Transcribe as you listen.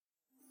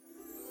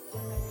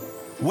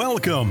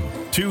Welcome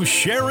to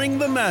Sharing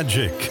the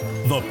Magic,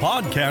 the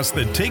podcast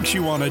that takes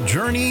you on a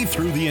journey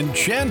through the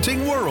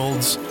enchanting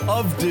worlds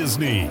of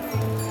Disney.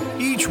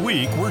 Each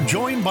week, we're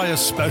joined by a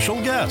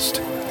special guest,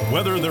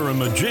 whether they're a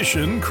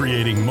magician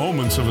creating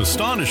moments of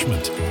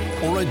astonishment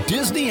or a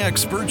Disney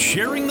expert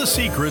sharing the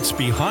secrets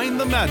behind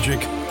the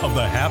magic of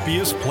the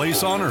happiest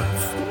place on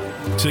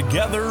earth.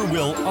 Together,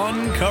 we'll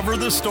uncover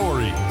the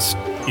stories,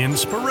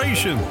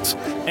 inspirations,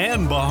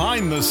 and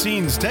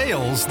behind-the-scenes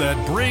tales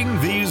that bring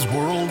these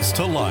worlds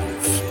to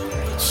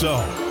life. So,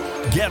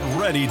 get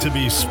ready to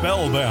be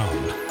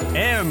spellbound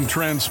and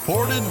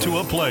transported to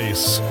a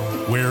place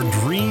where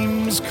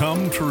dreams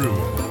come true.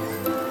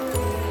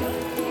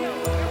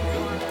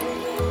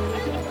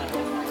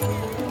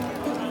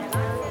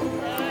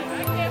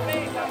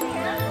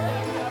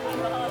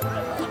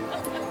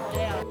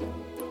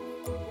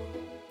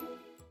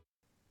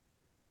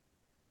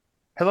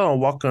 Hello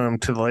and welcome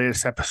to the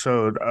latest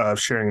episode of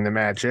Sharing the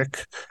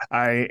Magic.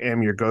 I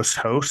am your ghost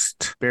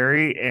host,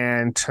 Barry,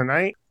 and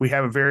tonight we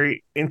have a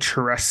very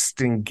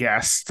interesting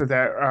guest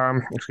that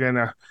is going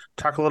to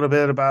talk a little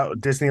bit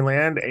about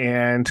Disneyland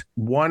and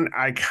one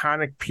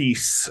iconic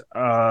piece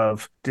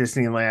of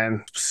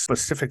Disneyland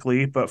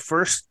specifically. But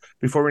first,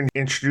 before we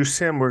introduce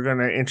him, we're going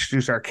to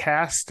introduce our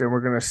cast and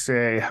we're going to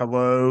say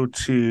hello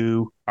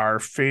to our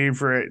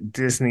favorite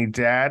Disney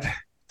dad,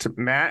 to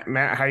Matt.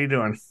 Matt, how you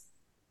doing?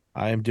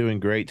 I am doing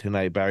great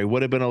tonight, Barry.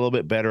 Would have been a little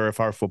bit better if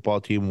our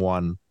football team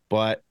won,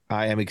 but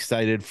I am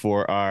excited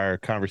for our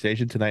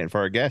conversation tonight and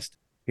for our guest.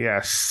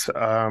 Yes,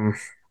 I'm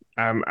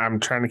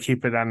trying to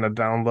keep it on the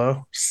down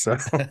low. So,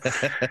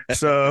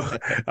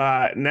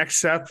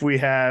 next up we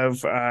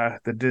have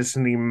the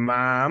Disney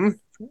mom,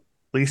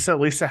 Lisa.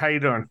 Lisa, how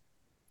you doing?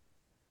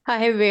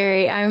 Hi,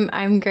 Barry.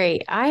 I'm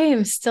great. I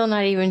am still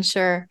not even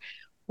sure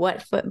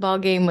what football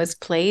game was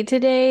played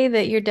today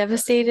that you're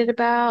devastated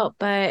about,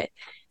 but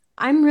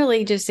I'm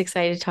really just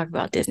excited to talk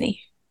about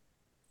Disney.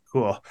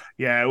 Cool.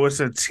 Yeah, it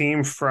was a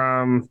team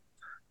from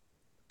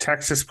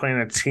Texas playing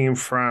a team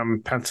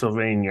from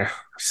Pennsylvania.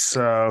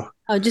 So,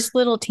 just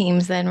little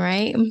teams then,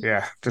 right?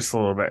 Yeah, just a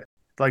little bit.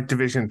 Like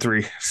Division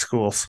III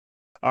schools.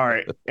 All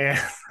right. And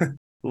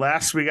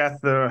last we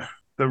got the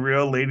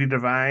real Lady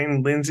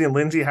Divine, Lindsay.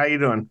 Lindsay, how you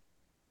doing?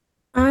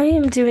 I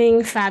am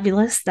doing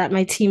fabulous that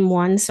my team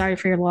won. Sorry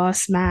for your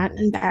loss, Matt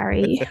and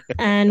Barry.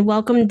 And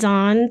welcome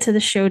Dawn to the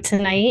show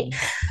tonight.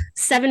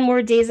 7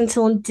 more days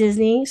until I'm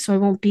Disney, so I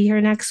won't be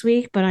here next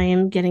week, but I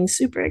am getting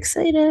super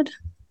excited.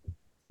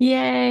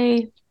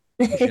 Yay.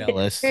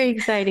 Jealous. Very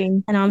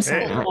exciting. And I'm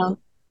sorry.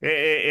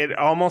 It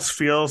almost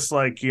feels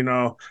like,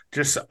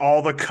 just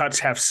all the cuts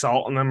have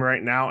salt in them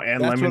right now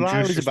and That's lemon what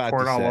I juice was just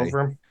poured all over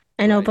them.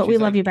 I know, Right, but we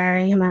love you,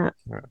 Barry and Matt.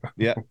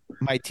 Yeah.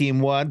 My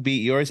team won,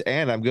 beat yours,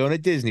 and I'm going to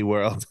Disney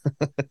World.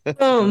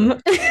 Boom.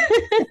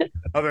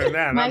 Other than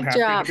that, Mic I'm happy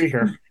drop. to be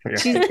here. Yeah.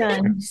 She's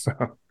done. So,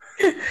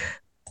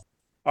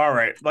 all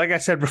right. Like I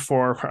said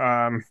before,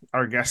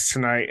 our guest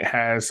tonight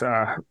has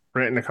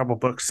written a couple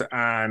books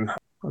on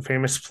a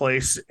famous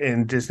place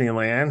in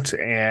Disneyland,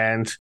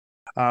 and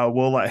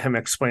we'll let him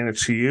explain it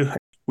to you.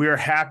 We are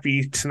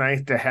happy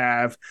tonight to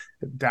have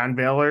Don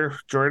Ballard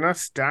join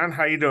us. Don,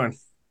 how you doing?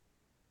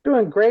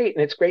 Doing great,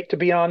 and it's great to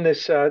be on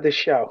this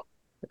show.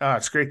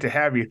 It's great to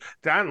have you.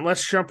 Don,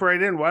 let's jump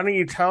right in. Why don't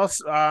you tell us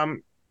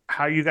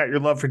how you got your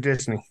love for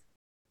Disney?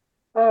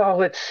 Oh,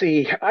 let's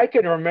see. I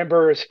can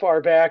remember as far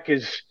back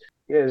as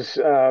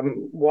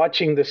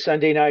watching the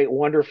Sunday night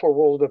Wonderful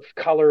World of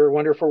Color,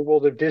 Wonderful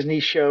World of Disney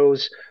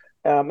shows,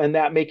 and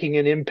that making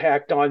an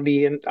impact on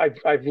me. And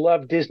I've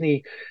loved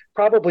Disney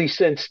probably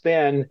since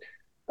then.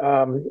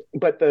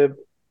 But the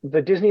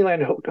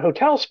Disneyland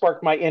Hotel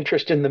sparked my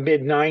interest in the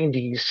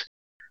mid-'90s.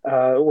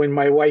 When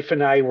my wife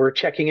and I were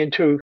checking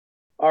into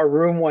our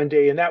room one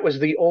day, and that was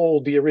the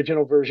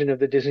original version of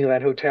the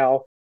Disneyland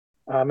Hotel.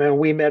 And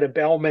we met a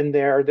bellman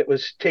there that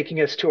was taking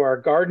us to our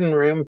garden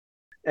room.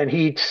 And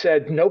he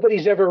said,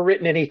 nobody's ever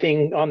written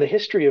anything on the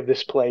history of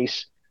this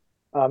place.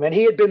 And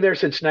he had been there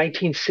since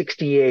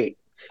 1968.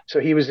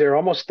 So he was there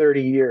almost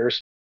 30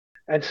 years.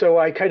 And so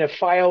I kind of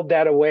filed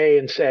that away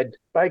and said,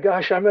 by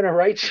gosh, I'm going to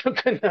write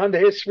something on the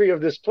history of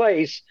this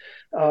place.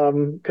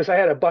 Because I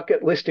had a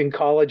bucket list in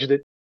college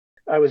that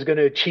I was going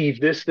to achieve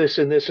this,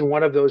 and this, and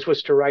one of those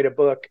was to write a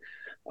book.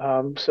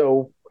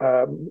 So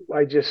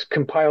I just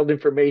compiled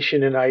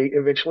information, and I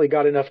eventually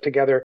got enough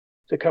together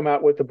to come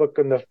out with the book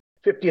on the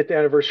 50th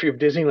anniversary of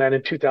Disneyland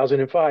in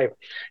 2005.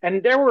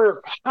 And there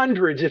were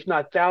hundreds, if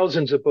not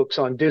thousands, of books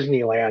on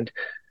Disneyland,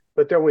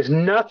 but there was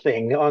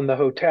nothing on the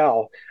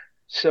hotel.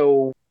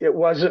 So it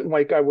wasn't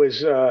like I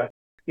was, I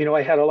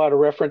had a lot of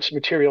reference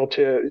material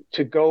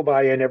to go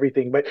by and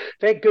everything. But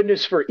thank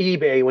goodness for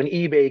eBay when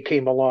eBay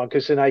came along,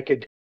 because then I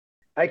could,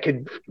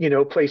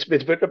 place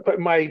bids. But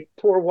my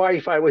poor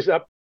wife, I was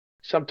up.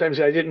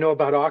 Sometimes I didn't know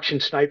about Auction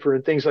Sniper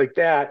and things like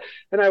that.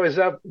 And I was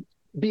up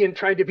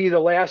trying to be the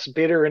last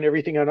bidder and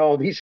everything on all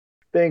these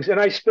things. And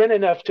I spent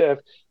enough to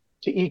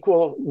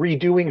equal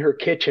redoing her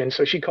kitchen.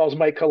 So she calls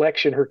my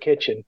collection her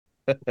kitchen.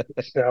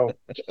 So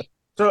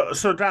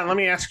Don, let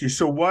me ask you.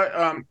 So what?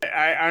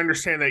 I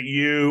understand that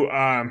you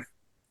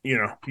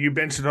you've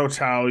been to the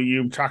hotel,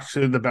 you talked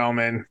to the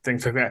bellman,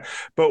 things like that.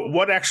 But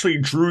what actually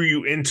drew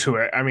you into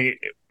it? I mean,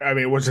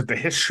 was it the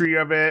history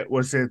of it?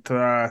 Was it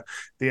the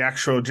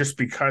actual just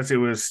because it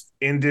was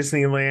in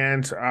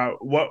Disneyland?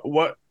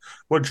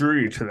 What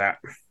drew you to that?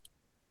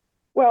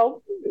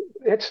 Well,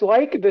 it's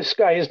like this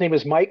guy, his name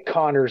is Mike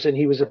Connors, and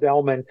he was a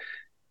bellman.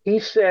 He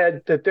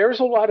said that there's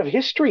a lot of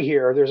history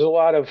here. There's a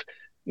lot of,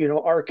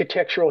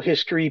 architectural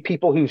history,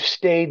 people who've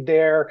stayed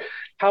there,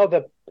 how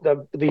the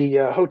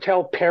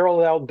hotel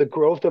paralleled the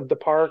growth of the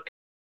park,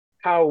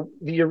 how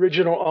the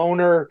original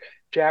owner,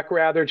 Jack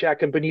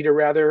and Bonita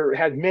Rather,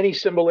 had many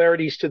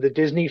similarities to the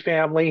Disney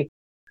family.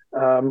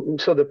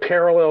 So the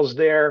parallels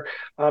there,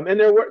 and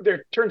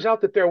there turns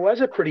out that there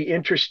was a pretty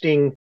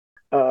interesting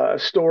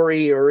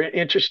story or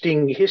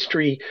interesting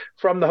history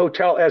from the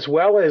hotel as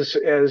well as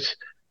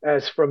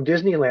from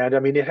Disneyland. I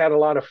mean, it had a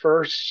lot of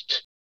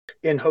firsts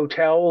in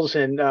hotels,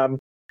 and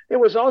it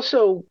was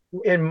also,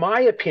 in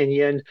my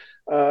opinion,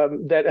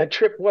 that a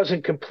trip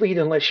wasn't complete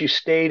unless you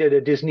stayed at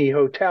a Disney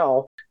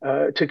hotel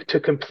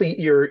to complete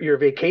your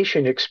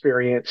vacation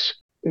experience.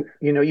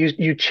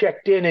 You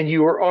checked in and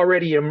you were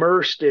already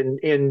immersed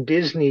in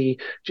Disney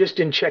just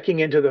in checking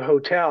into the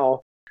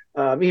hotel.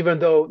 Even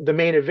though the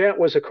main event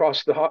was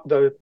across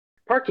the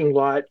parking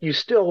lot, you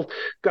still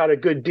got a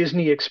good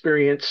Disney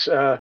experience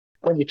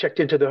when you checked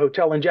into the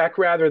hotel. And Jack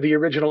Rather, the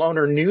original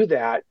owner, knew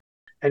that,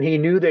 and he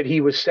knew that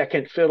he was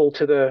second fiddle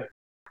to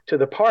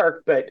the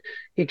park, but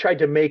he tried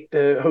to make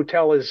the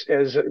hotel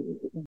as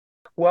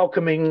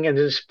welcoming and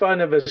as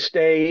fun of a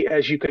stay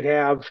as you could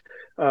have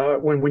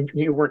when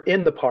you weren't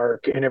in the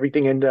park and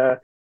everything,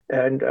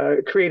 and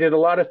created a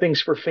lot of things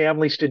for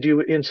families to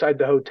do inside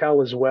the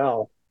hotel as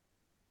well.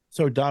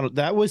 So Donald,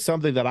 that was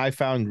something that I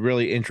found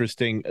really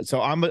interesting. So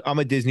I'm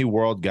a Disney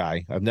World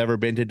guy. I've never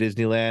been to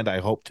Disneyland. I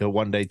hope to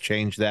one day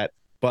change that.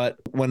 But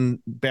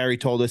when Barry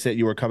told us that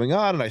you were coming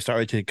on and I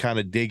started to kind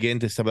of dig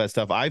into some of that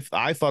stuff, I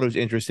thought it was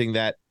interesting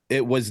that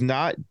it was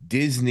not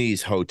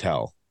Disney's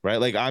hotel, right?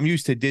 Like, I'm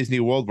used to Disney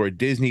World where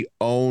Disney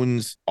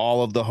owns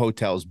all of the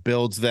hotels,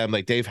 builds them.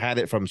 Like, they've had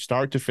it from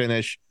start to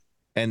finish,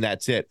 and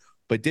that's it.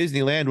 But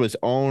Disneyland was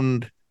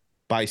owned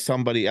by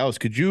somebody else.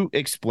 Could you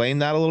explain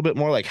that a little bit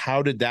more? Like,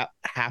 how did that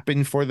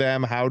happen for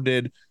them? How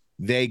did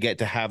they get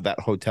to have that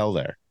hotel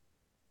there?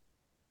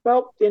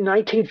 Well, in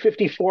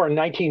 1954 and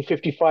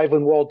 1955,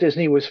 when Walt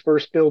Disney was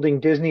first building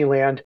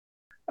Disneyland,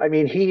 I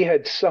mean, he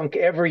had sunk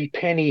every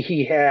penny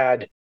he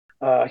had.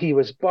 He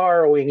was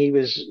borrowing. He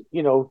was,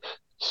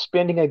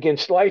 spending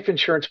against life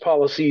insurance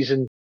policies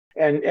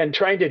and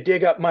trying to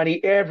dig up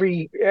money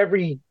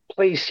every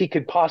place he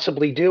could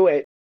possibly do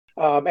it.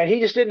 And he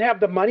just didn't have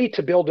the money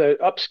to build an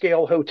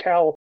upscale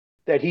hotel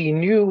that he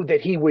knew that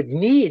he would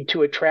need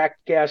to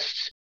attract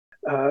guests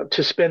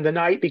to spend the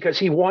night, because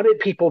he wanted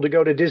people to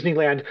go to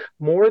Disneyland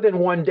more than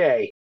one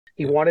day.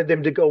 He wanted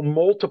them to go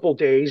multiple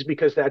days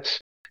because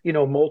that's,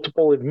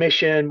 multiple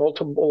admission,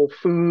 multiple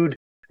food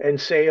and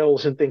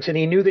sales and things. And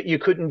he knew that you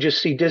couldn't just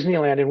see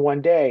Disneyland in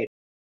one day.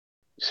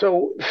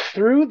 So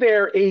through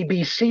their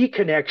ABC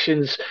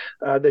connections,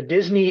 the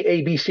Disney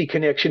ABC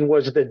connection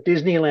was the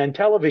Disneyland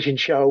television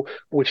show,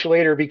 which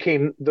later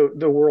became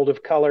the World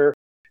of Color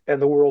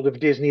and the World of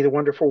Disney, the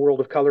Wonderful World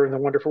of Color and the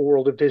Wonderful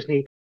World of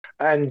Disney.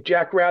 And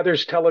Jack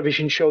Rather's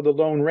television show, The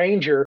Lone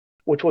Ranger,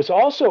 which was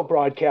also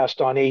broadcast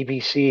on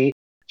ABC.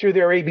 Through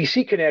their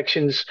ABC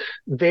connections,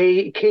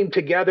 they came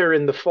together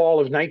in the fall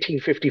of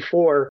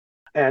 1954,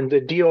 and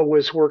the deal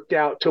was worked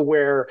out to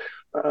where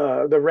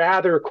the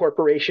Rather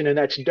Corporation, and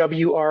that's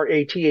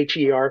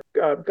WRATHER,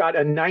 got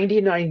a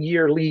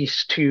 99-year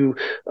lease to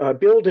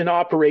build and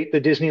operate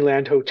the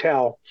Disneyland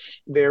Hotel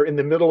there in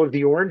the middle of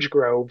the orange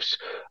groves,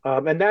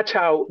 and that's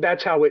how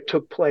it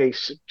took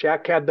place.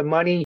 Jack had the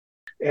money,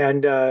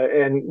 and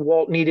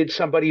Walt needed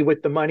somebody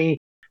with the money,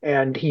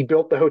 and he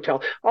built the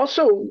hotel.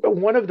 Also,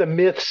 one of the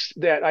myths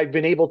that I've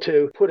been able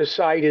to put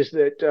aside is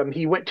that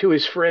he went to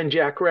his friend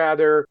Jack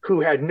Rather,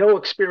 who had no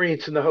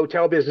experience in the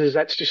hotel business.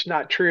 That's just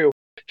not true.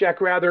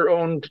 Jack Rather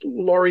owned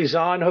Laurie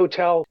Zahn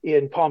Hotel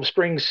in Palm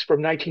Springs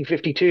from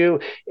 1952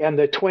 and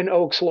the Twin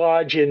Oaks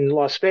Lodge in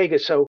Las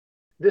Vegas. So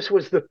this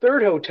was the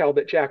third hotel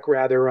that Jack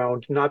Rather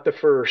owned, not the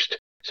first.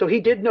 So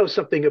he did know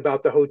something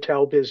about the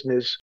hotel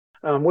business,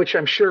 which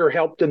I'm sure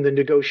helped in the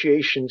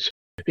negotiations,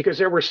 because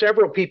there were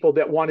several people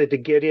that wanted to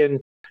get in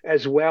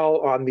as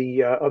well on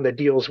the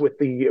deals with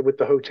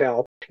the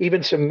hotel.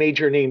 Even some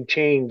major name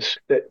chains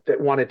that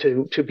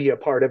wanted to be a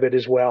part of it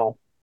as well.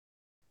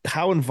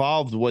 How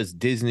involved was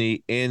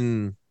Disney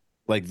in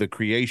like the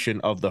creation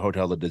of the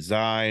hotel, the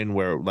design,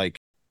 where like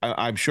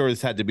I'm sure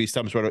this had to be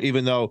some sort of,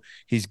 even though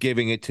he's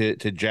giving it to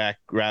Jack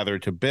Rather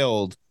to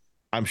build,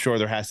 I'm sure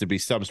there has to be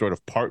some sort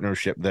of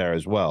partnership there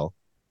as well.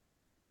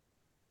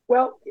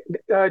 Well,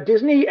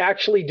 Disney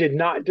actually did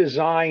not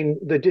design,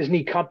 the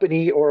Disney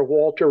company or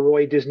Walter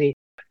Roy Disney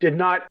did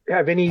not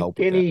have any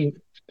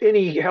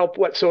help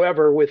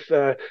whatsoever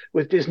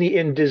with Disney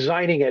in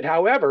designing it.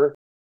 However,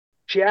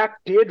 Jack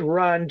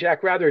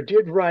Rather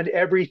did run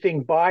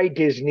everything by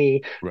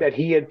Disney that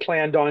he had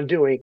planned on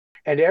doing.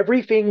 And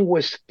everything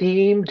was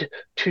themed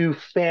to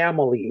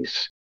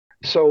families.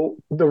 So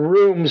the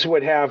rooms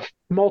would have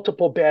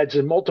multiple beds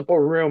and multiple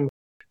room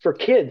for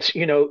kids,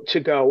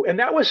 to go. And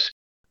that was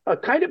a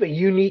kind of a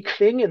unique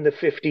thing in the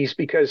 50s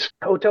because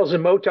hotels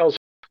and motels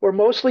were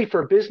mostly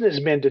for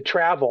businessmen to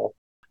travel.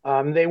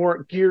 They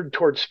weren't geared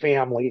towards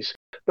families.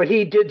 But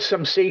he did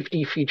some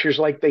safety features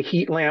like the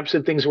heat lamps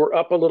and things were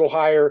up a little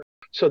higher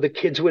so the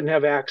kids wouldn't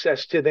have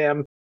access to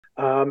them.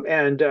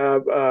 Had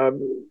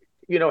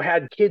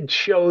kids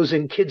shows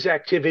and kids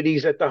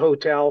activities at the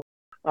hotel.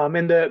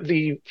 And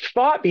the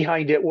thought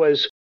behind it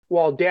was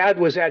while dad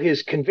was at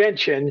his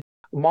convention,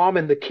 mom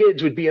and the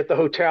kids would be at the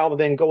hotel,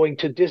 then going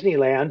to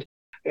Disneyland.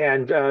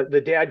 And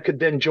the dad could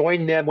then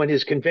join them when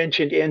his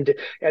convention ended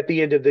at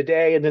the end of the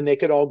day. And then they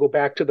could all go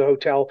back to the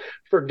hotel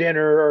for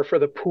dinner or for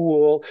the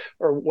pool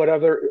or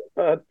whatever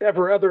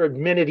ever other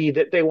amenity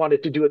that they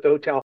wanted to do at the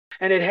hotel.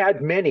 And it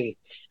had many.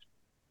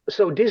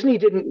 So Disney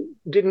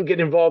didn't get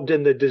involved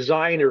in the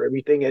design or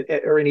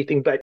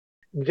anything, but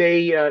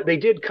they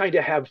did kind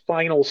of have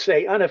final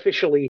say,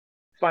 unofficially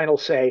final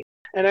say.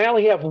 And I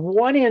only have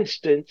one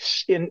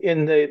instance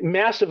in the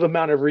massive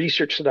amount of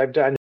research that I've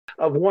done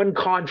of one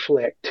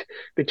conflict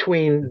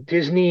between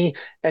Disney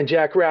and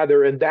Jack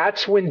Rather, and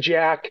that's when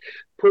Jack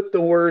put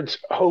the words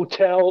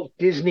Hotel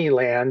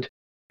Disneyland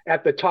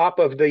at the top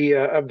of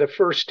the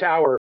first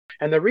tower.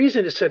 And the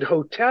reason it said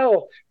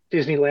Hotel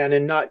Disneyland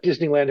and not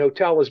Disneyland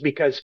Hotel was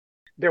because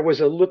there was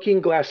a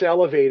looking glass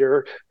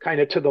elevator kind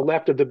of to the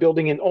left of the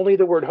building, and only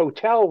the word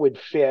hotel would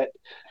fit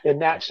in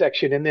that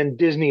section, and then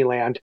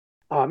Disneyland.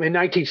 In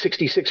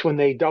 1966, when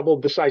they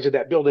doubled the size of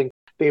that building,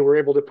 they were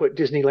able to put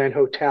Disneyland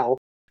Hotel.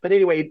 But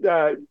anyway,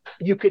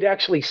 you could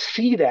actually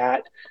see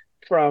that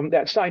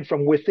sign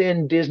from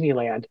within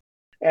Disneyland.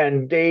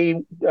 And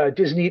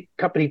Disney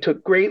company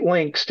took great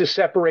lengths to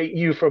separate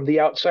you from the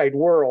outside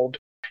world.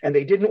 And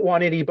they didn't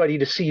want anybody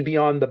to see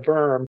beyond the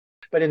berm.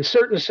 But in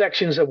certain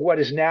sections of what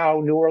is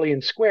now New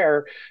Orleans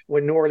Square,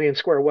 when New Orleans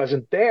Square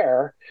wasn't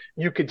there,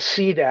 you could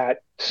see that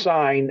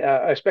sign,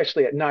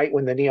 especially at night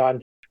when the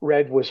neon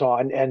red was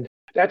on. And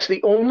that's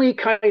the only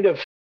kind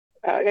of,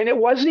 and it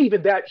wasn't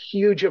even that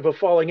huge of a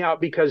falling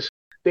out because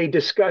they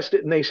discussed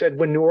it and they said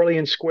when New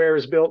Orleans Square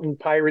is built and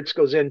Pirates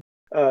goes in,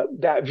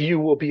 that view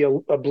will be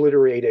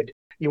obliterated.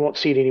 You won't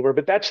see it anywhere.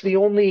 But that's the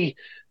only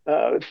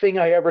thing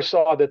I ever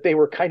saw that they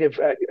were kind of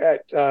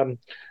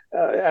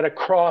at a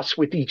cross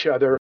with each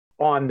other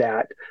on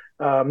that.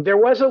 There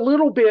was a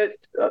little bit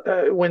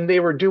when they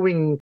were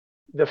doing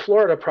the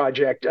Florida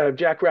project.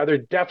 Jack Rather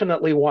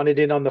definitely wanted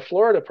in on the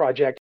Florida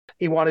project.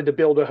 He wanted to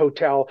build a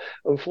hotel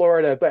in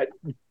Florida, but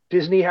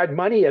Disney had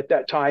money at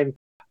that time.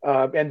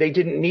 And they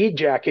didn't need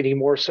Jack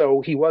anymore,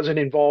 so he wasn't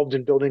involved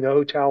in building a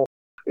hotel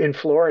in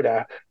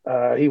Florida.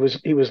 He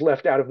was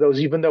left out of those,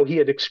 even though he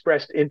had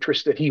expressed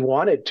interest that he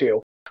wanted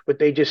to. But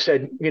they just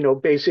said,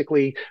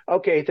 basically,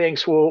 okay,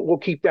 thanks, we'll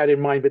keep that in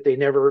mind. But they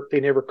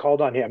never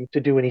called on him to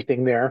do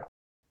anything there.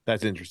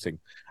 That's interesting.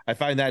 I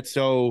find that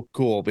so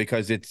cool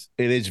because it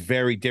is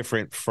very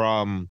different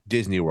from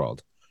Disney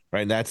World.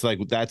 Right. And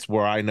that's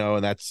where I know.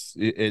 And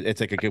it's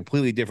like a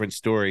completely different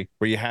story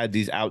where you had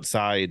these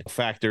outside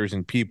factors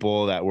and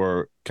people that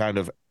were kind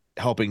of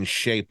helping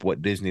shape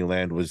what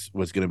Disneyland was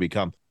going to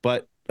become.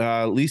 But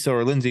Lisa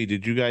or Lindsay,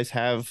 did you guys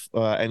have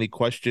any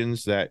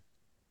questions that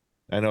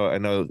I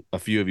know a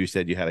few of you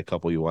said you had a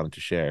couple you wanted to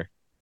share?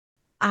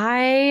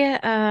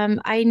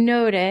 I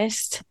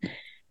noticed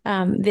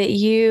that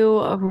you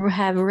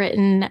have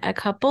written a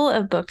couple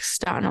of books,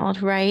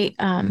 Donald, right?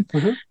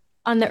 Mm-hmm.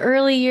 On the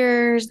early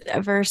years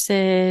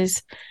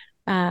versus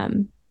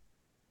the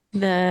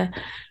let's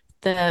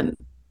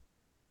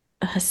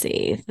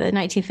see, the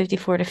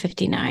 1954 to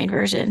 59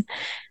 version.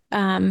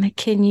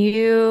 Can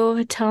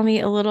you tell me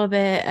a little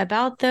bit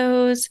about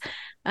those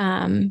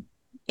and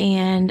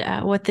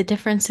what the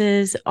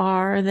differences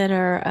are that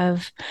are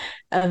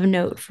of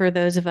note for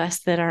those of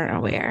us that aren't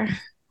aware?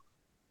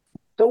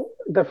 So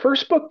the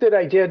first book that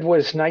I did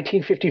was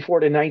 1954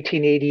 to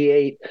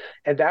 1988,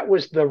 and that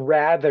was the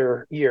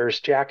Rather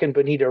years, Jack and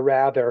Bonita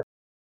Rather.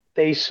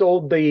 They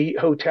sold the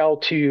hotel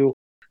to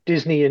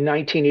Disney in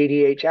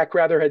 1988. Jack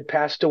Rather had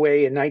passed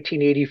away in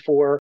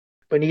 1984.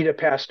 Bonita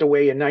passed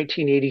away in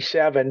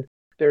 1987.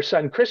 Their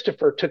son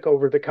Christopher took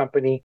over the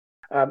company.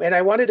 And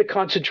I wanted to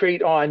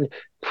concentrate on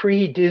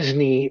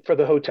pre-Disney for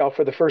the hotel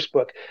for the first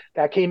book.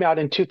 That came out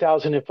in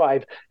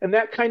 2005. And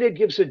that kind of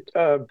gives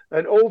an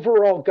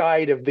overall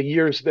guide of the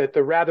years that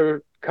the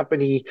Rather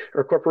company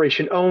or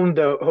corporation owned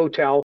the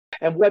hotel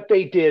and what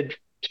they did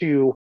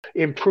to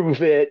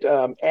improve it,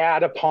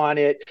 add upon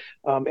it,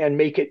 and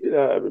make it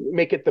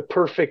the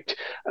perfect,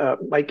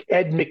 like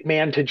Ed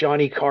McMahon to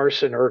Johnny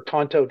Carson or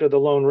Tonto to the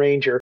Lone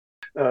Ranger.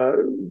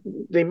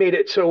 They made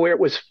it so it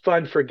was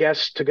fun for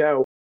guests to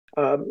go.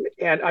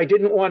 And I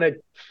didn't want to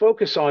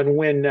focus on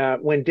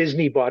when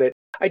Disney bought it.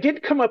 I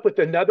did come up with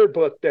another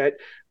book that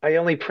I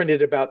only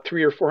printed about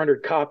 300 or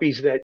 400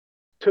 copies that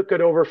took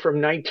it over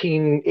from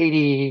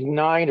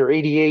 1989 or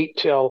 88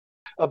 till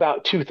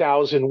about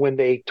 2000 when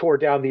they tore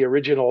down the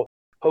original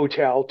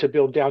hotel to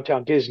build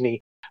Downtown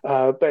Disney.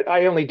 But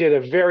I only did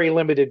a very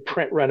limited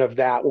print run of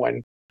that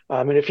one.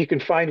 And if you can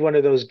find one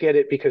of those, get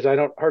it, because I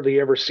don't hardly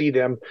ever see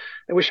them.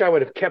 I wish I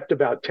would have kept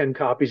about 10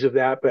 copies of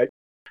that, but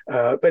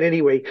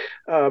anyway,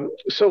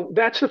 so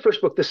that's the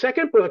first book. The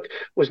second book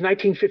was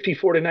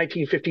 1954 to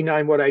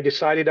 1959. What I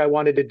decided I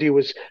wanted to do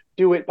was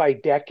do it by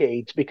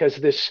decades, because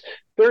this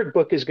third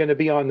book is going to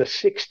be on the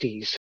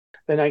 60s,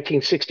 the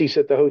 1960s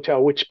at the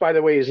hotel, which, by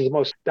the way, is the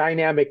most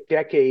dynamic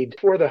decade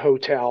for the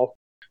hotel.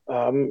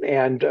 With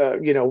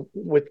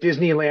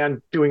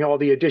Disneyland doing all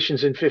the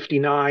additions in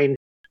 59,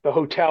 the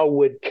hotel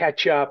would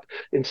catch up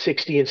in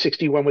 60 and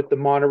 61 with the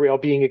monorail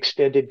being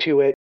extended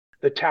to it,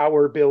 the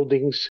tower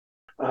buildings,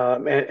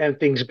 and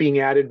things being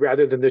added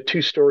rather than the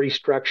two-story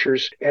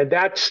structures. And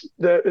that's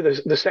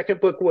the second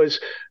book was,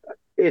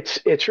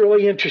 it's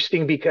really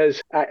interesting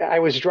because I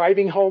was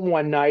driving home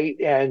one night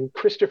and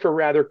Christopher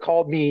Rather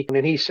called me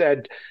and he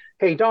said,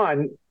 "Hey,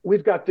 Don,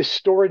 we've got this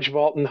storage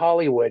vault in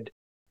Hollywood."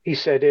 He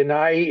said, and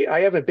I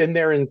haven't been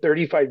there in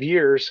 35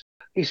 years.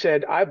 He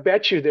said, "I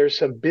bet you there's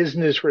some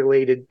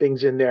business-related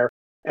things in there."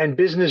 And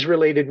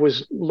business-related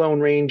was Lone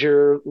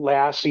Ranger,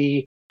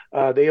 Lassie.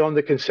 They own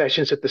the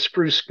concessions at the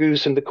Spruce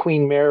Goose and the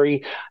Queen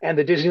Mary and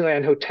the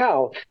Disneyland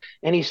Hotel.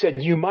 And he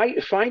said, you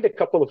might find a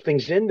couple of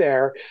things in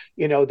there,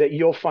 that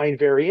you'll find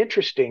very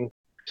interesting.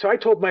 So I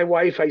told my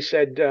wife, I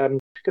said,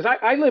 because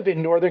I live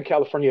in Northern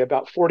California,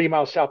 about 40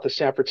 miles south of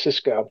San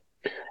Francisco,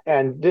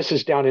 and this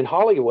is down in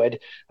Hollywood.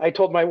 I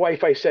told my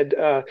wife, I said,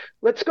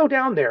 let's go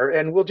down there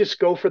and we'll just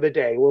go for the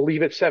day. We'll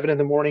leave at 7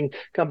 a.m,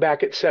 come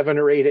back at 7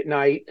 or 8 at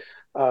night.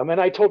 And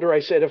I told her, I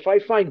said, if I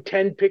find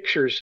 10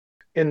 pictures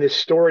in this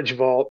storage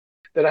vault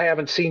that I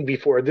haven't seen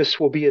before, this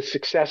will be a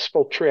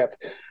successful trip.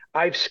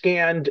 I've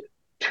scanned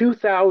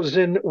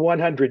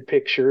 2,100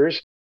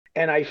 pictures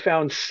and I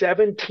found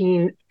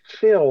 17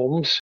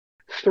 films,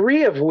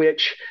 3 of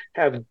which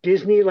have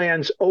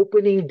Disneyland's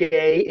opening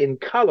day in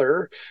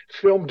color,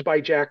 filmed by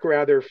Jack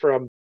Rather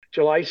from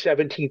July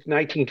 17th,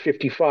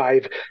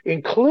 1955,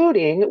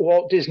 including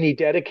Walt Disney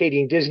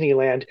dedicating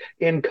Disneyland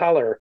in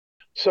color.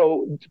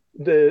 So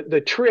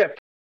the trip,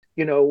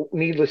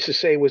 needless to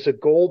say, was a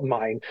gold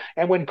mine.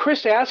 And when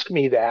Chris asked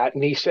me that,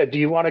 and he said, "Do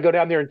you want to go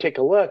down there and take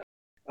a look?"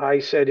 I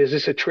said, "Is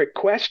this a trick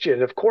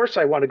question? Of course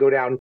I want to go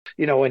down,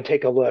 and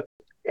take a look."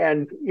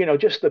 And,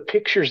 just the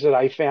pictures that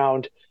I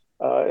found,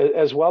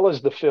 as well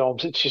as the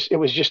films, it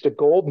was just a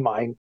gold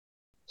mine.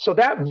 So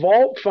that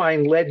vault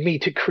find led me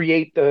to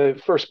create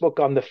the first book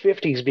on the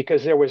 50s,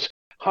 because there was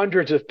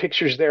hundreds of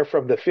pictures there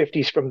from the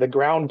 50s, from the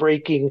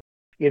groundbreaking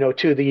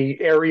to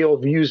the aerial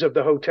views of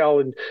the hotel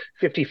in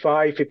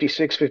 55,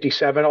 56,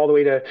 57, all the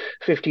way to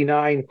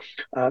 59.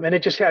 And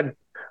it just had,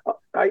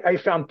 I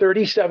found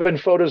 37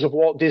 photos of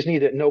Walt Disney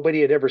that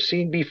nobody had ever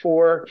seen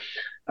before.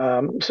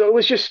 So it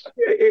was just,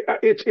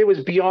 it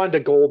was beyond a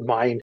gold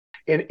mine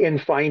in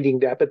finding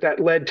that. But that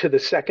led to the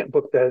second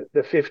book, the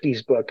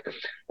 50s book.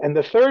 And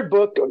the third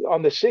book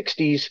on the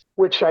 60s,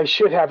 which I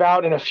should have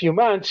out in a few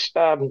months,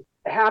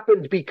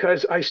 happened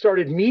because I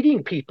started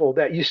meeting people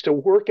that used to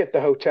work at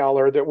the hotel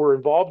or that were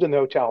involved in the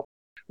hotel.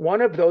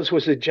 One of those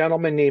was a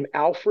gentleman named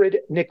Alfred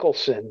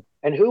Nicholson.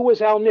 And who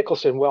was Al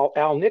Nicholson? Well,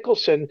 Al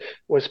Nicholson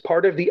was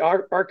part of the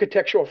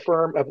architectural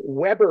firm of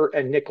Weber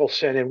and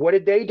Nicholson. And what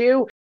did they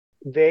do?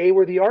 They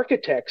were the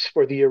architects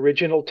for the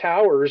original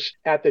towers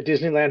at the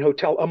Disneyland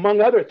Hotel, among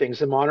other things,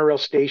 the monorail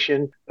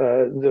station,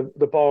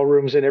 the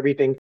ballrooms and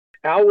everything.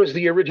 Al was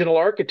the original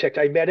architect.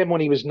 I met him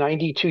when he was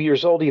 92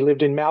 years old. He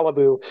lived in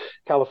Malibu,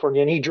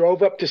 California, and he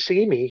drove up to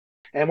see me.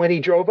 And when he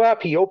drove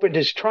up, he opened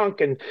his trunk,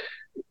 and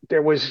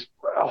there was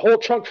a whole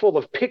trunk full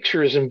of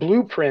pictures and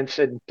blueprints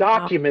and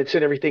documents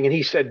and everything. And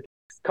he said,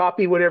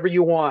 "Copy whatever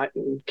you want,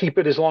 and keep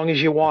it as long as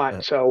you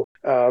want." So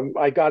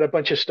I got a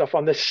bunch of stuff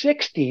on the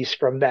 60s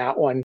from that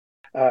one.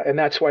 And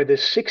that's why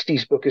this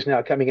 60s book is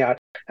now coming out.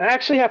 And I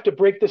actually have to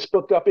break this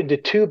book up into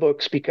 2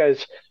 books,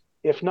 because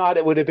if not,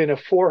 it would have been a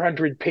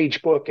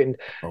 400-page book, and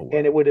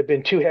it would have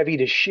been too heavy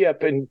to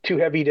ship and too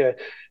heavy to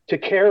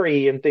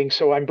carry and things.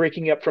 So I'm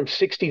breaking up from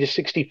 60 to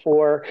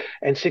 64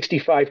 and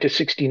 65 to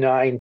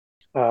 69.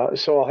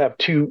 So I'll have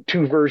two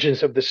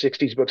versions of the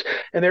 60s books,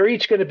 and they're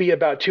each going to be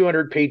about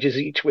 200 pages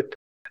each, with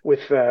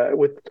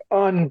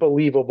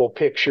unbelievable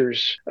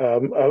pictures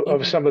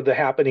of some of the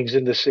happenings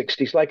in the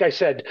 60s. Like I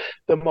said,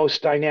 the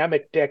most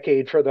dynamic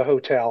decade for the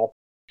hotel,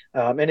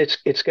 and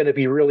it's going to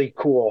be really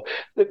cool.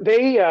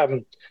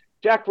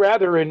 Jack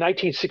Rather in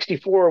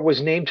 1964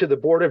 was named to the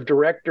board of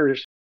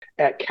directors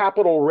at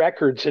Capitol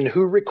Records. And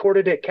who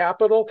recorded at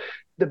Capitol?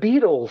 The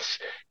Beatles.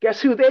 Guess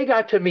who they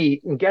got to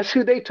meet? And guess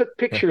who they took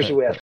pictures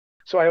with?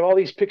 So I have all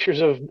these pictures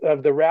of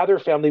the Rather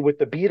family with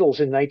the Beatles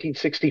in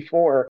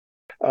 1964.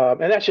 And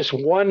that's just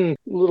one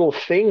little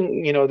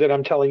thing, that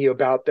I'm telling you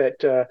about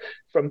that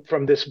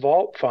from this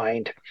vault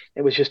find.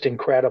 It was just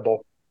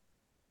incredible.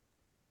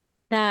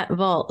 That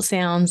vault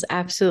sounds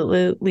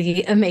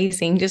absolutely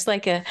amazing, just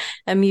like a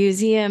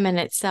museum in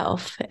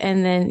itself.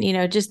 And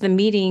then, just the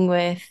meeting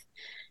with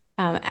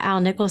Al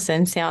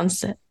Nicholson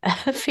sounds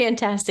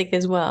fantastic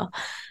as well.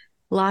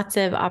 lots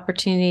of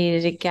opportunity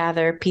to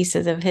gather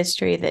pieces of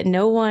history that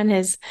no one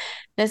has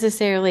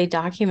necessarily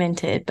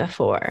documented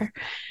before.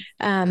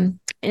 And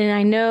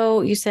I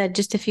know you said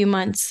just a few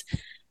months,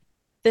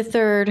 the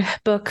third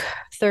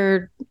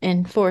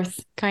and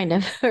fourth kind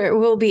of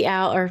will be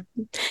out, or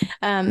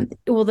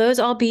will those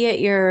all be at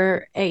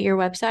your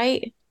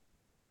website?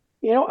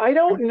 I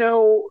don't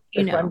know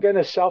You if I'm know. going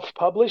to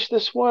self-publish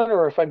this one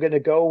or if I'm going to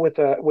go with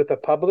a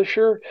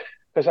publisher,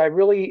 because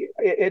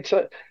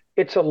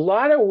it's a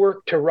lot of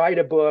work to write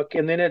a book,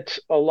 and then it's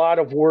a lot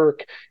of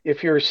work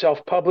if you're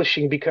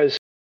self-publishing, because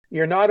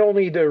you're not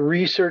only the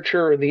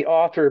researcher and the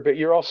author, but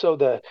you're also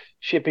the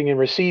shipping and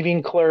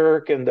receiving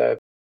clerk and the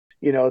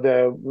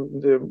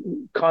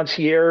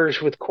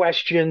concierge with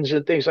questions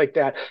and things like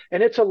that,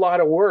 and it's a lot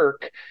of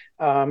work.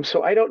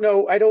 So I don't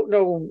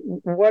know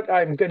what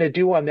I'm going to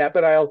do on that,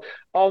 but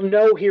I'll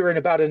know here in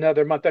about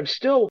another month. I'm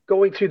still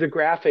going through the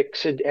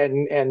graphics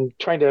and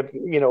trying to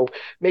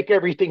make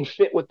everything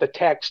fit with the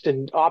text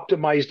and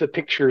optimize the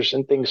pictures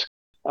and things,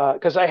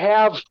 because I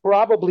have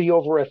probably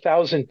over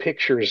 1,000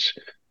 pictures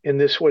in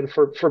this one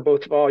for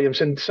both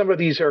volumes, and some of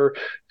these are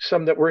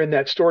some that were in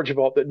that storage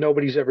vault that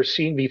nobody's ever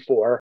seen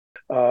before.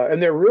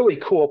 And they're really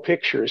cool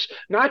pictures,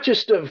 not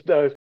just of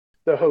the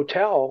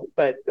hotel,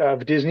 but of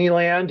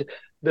Disneyland,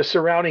 the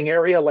surrounding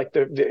area, like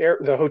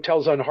the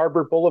hotels on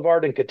Harbor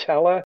Boulevard and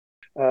Catella.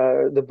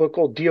 The book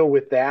will deal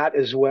with that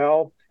as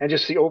well, and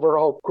just the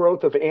overall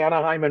growth of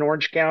Anaheim and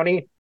Orange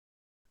County.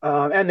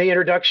 And the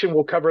introduction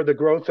will cover the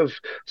growth of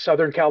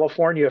Southern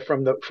California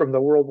from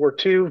the World War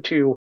II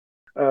to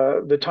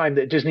the time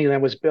that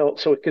Disneyland was built.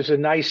 So it gives a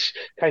nice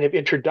kind of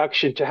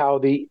introduction to how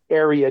the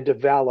area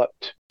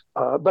developed.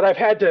 But I've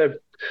had to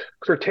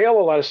curtail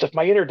a lot of stuff.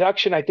 My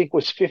introduction, I think,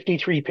 was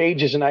 53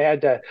 pages, and I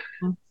had to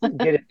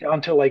get it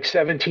down to like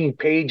 17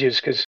 pages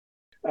because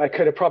I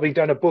could have probably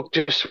done a book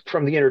just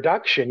from the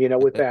introduction,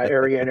 with that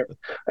area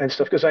and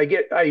stuff. Because I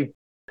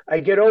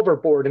get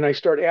overboard and I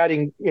start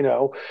adding,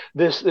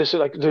 this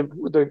like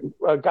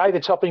the guy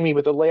that's helping me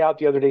with the layout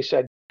the other day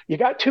said, "You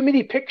got too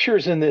many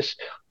pictures in this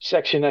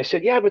section." I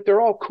said, "Yeah, but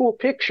they're all cool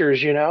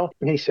pictures, And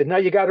he said, "No,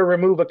 you got to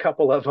remove a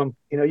couple of them.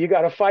 You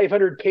got a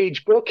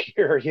 500-page book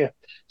here." Yeah.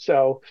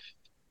 So,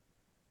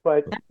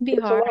 but That'd be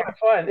it's hard. a lot of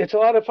fun. It's a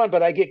lot of fun,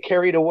 but I get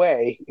carried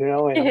away,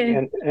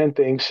 and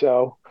things.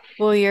 So,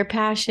 Well, your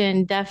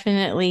passion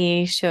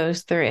definitely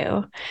shows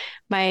through.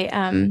 My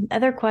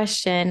other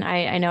question,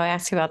 I know I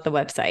asked about the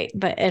website,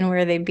 and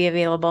where they'd be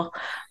available,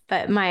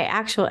 but my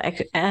actual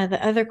the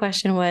other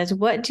question was,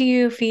 what do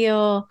you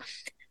feel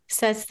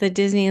sets the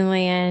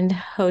Disneyland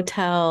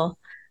hotel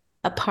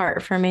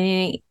apart from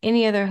any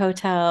other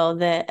hotel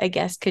that a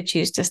guest could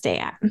choose to stay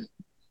at?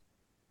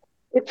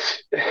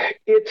 it's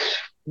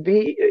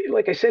the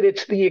like I said,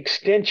 it's the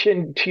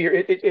extension to your.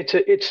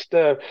 It's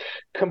the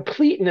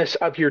completeness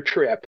of your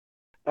trip.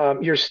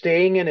 You're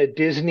staying in a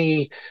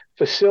Disney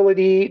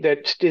facility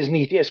that's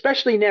Disney,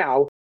 especially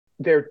now.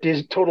 They're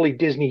totally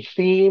Disney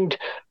themed.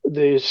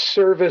 The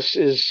service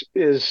is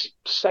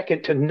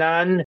second to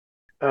none.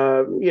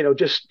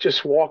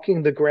 Just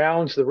walking the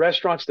grounds, the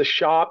restaurants, the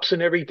shops,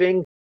 and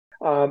everything.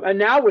 And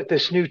now with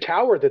this new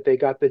tower that they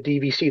got, the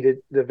DVC,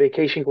 the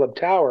Vacation Club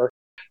Tower,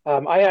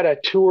 I had a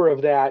tour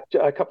of that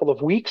a couple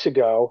of weeks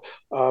ago,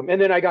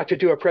 and then I got to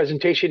do a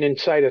presentation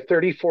inside a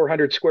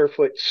 3,400 square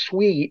foot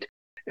suite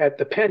at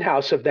the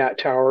penthouse of that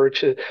tower.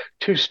 It's a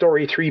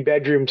 2-story,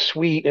 3-bedroom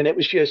suite, and it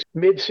was just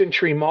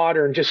mid-century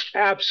modern, just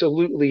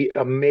absolutely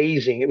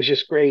amazing. It was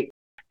just great.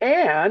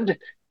 And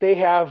they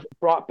have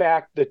brought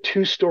back the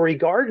 2-story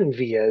garden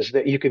villas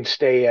that you can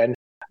stay in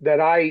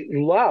that I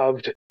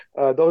loved.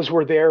 Those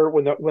were there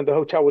when the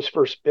hotel was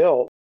first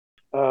built,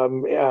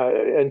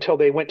 until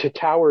they went to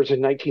towers in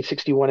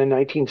 1961 and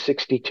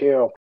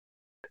 1962.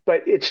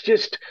 But it's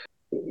just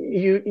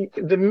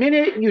the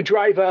minute you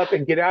drive up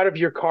and get out of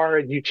your car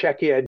and you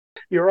check in,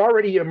 you're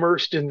already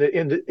immersed in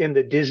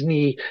the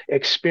Disney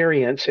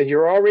experience, and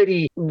you're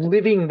already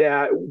living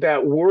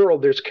that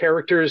world. There's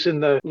characters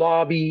in the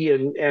lobby,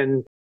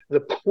 and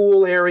the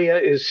pool area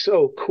is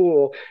so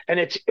cool, and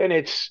it's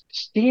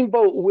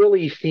Steamboat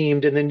Willie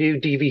themed in the new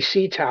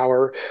DVC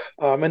tower,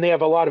 and they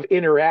have a lot of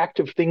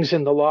interactive things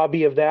in the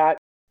lobby of that,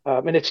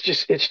 and it's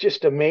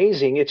just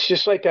amazing. It's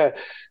just like a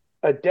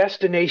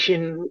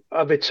destination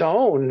of its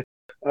own,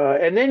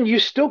 and then you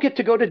still get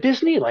to go to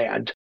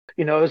Disneyland.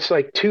 It's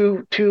like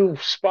two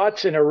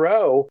spots in a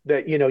row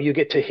that you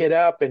get to hit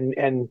up,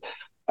 and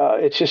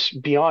it's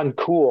just beyond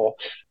cool.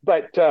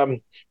 But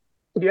the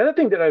other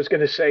thing that I was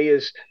going to say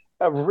is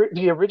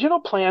the original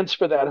plans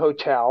for that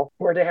hotel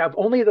were to have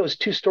only those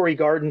 2-story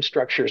garden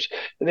structures,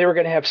 and they were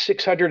going to have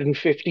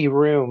 650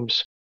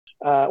 rooms.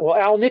 Well,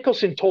 Al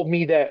Nicholson told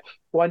me that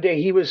one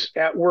day he was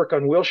at work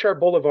on Wilshire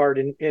Boulevard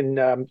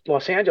in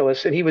Los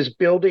Angeles, and he was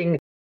doing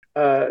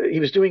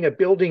a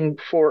building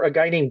for a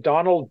guy named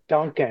Donald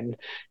Duncan.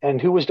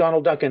 And who was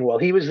Donald Duncan? Well,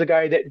 he was the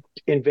guy that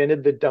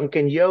invented the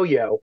Duncan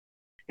yo-yo.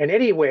 And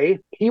anyway,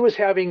 he was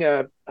having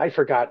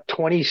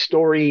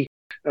 20-story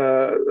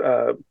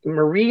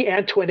Marie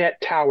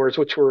Antoinette towers,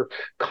 which were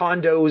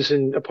condos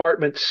and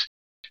apartments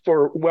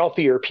for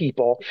wealthier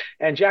people.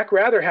 And Jack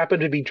Rather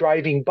happened to be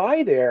driving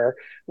by there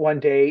one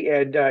day,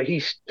 and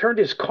he turned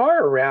his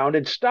car around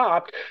and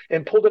stopped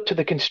and pulled up to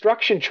the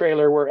construction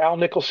trailer where Al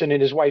Nicholson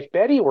and his wife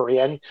Betty were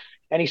in.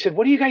 And he said,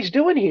 "What are you guys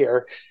doing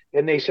here?"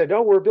 And they said,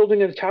 "Oh, we're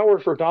building a tower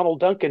for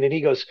Donald Duncan." And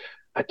he goes,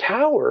 "A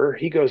tower?"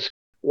 He goes,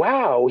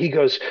 "Wow." He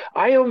goes,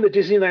 "I own the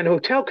Disneyland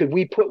Hotel. Could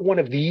we put one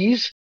of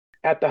these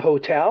at the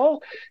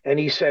hotel?" And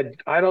he said,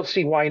 "I don't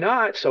see why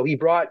not." So he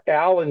brought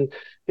Al and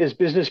his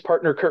business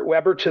partner, Kurt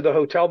Weber, to the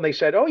hotel, and they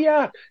said, "Oh,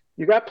 yeah,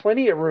 you got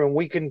plenty of room.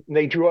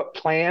 They drew up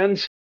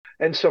plans.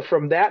 And so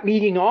from that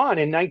meeting on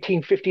in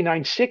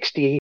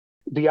 1959-60,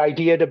 the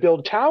idea to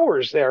build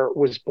towers there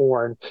was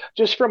born,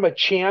 just from a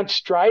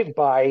chance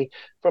drive-by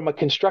from a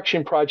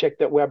construction project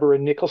that Weber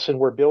and Nicholson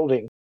were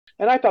building.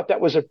 And I thought that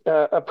was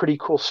a pretty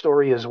cool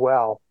story as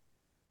well.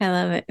 I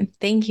love it.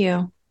 Thank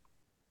you.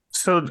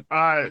 So,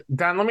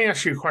 Don, let me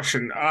ask you a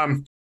question.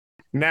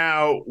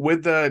 Now,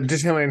 with the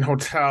Disneyland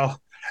Hotel,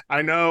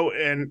 I know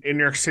in New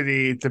York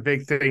City, the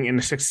big thing in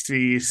the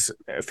 60s,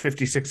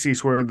 50s,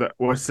 60s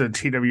was the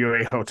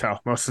TWA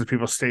Hotel. Most of the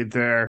people stayed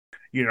there.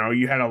 You know,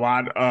 you had a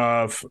lot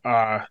of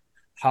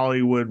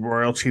Hollywood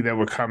royalty that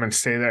would come and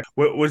stay there.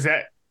 Was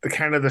that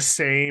kind of the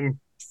same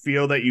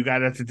feel that you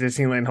got at the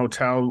Disneyland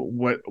Hotel?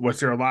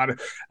 Was there a lot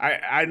of...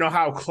 I know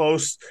how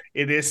close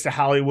it is to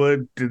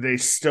Hollywood. Do they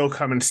still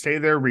come and stay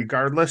there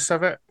regardless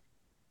of it?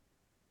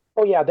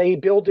 Oh, yeah. They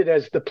built it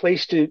as the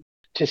place to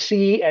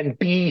see and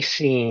be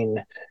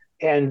seen.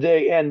 And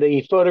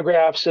the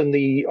photographs and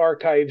the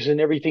archives and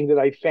everything that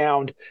I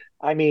found,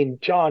 I mean,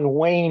 John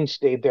Wayne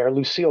stayed there,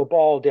 Lucille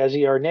Ball,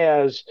 Desi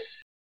Arnaz,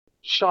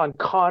 Sean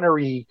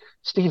Connery,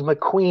 Steve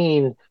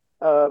McQueen,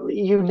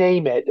 you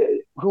name it.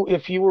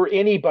 If you were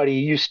anybody,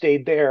 you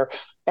stayed there.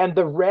 And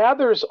the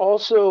Rathers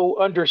also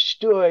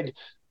understood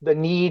the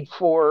need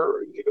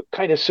for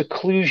kind of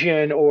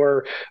seclusion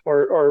or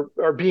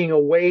being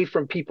away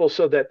from people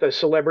so that the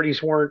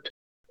celebrities weren't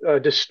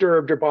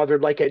disturbed or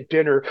bothered, like at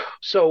dinner.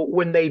 So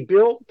when they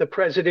built the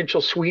presidential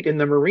suite in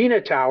the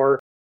Marina Tower,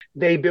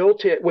 they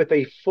built it with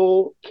a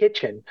full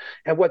kitchen.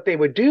 And what they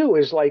would do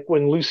is, like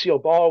when Lucille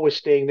Ball was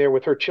staying there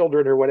with her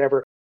children or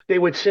whatever, they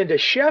would send a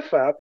chef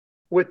up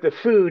with the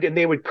food, and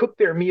they would cook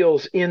their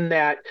meals in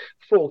that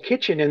full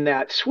kitchen in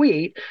that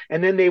suite,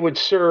 and then they would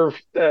serve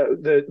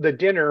the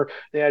dinner.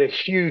 They had a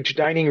huge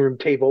dining room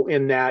table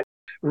in that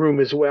room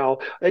as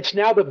well. It's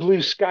now the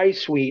Blue Sky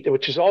Suite,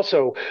 which is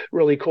also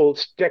really cool.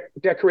 It's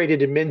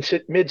decorated in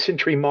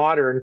mid-century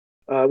modern,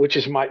 which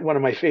is one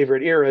of my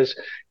favorite eras,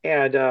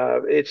 and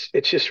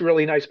it's just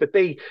really nice. But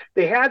they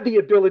had the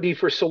ability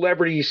for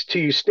celebrities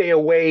to stay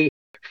away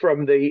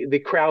from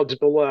the crowds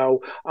below.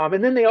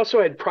 And then they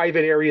also had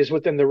private areas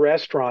within the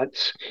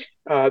restaurants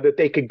that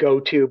they could go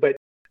to. But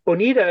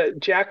Bonita,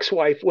 Jack's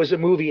wife, was a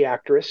movie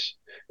actress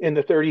in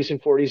the 30s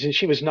and 40s, and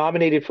she was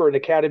nominated for an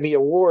Academy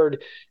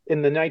Award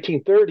in the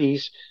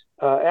 1930s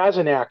as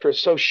an actress.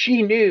 So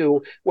she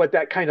knew what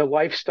that kind of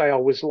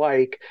lifestyle was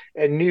like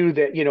and knew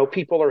that, you know,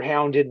 people are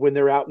hounded when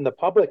they're out in the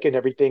public and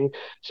everything.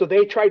 So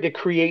they tried to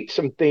create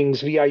some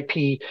things,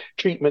 VIP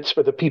treatments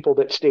for the people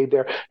that stayed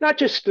there, not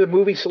just the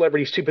movie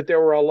celebrities too, but there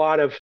were a lot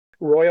of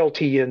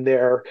royalty in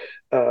there.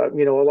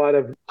 You know, a lot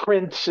of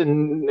Prince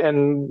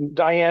and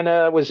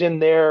Diana was in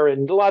there,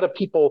 and a lot of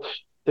people,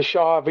 the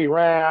Shah of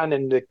Iran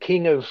and the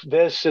king of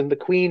this and the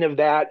queen of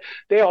that,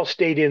 they all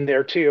stayed in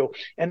there too.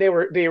 And they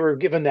were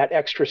given that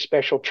extra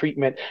special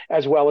treatment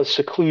as well as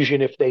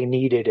seclusion if they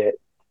needed it.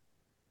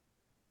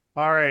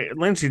 All right,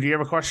 Lindsay, do you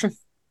have a question?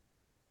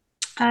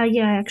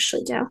 Yeah, I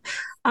actually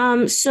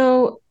do.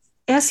 So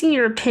asking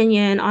your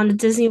opinion on the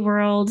Disney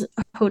World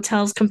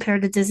hotels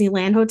compared to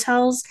Disneyland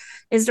hotels,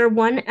 is there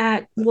one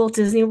at Walt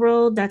Disney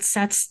World that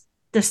sets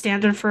the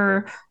standard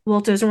for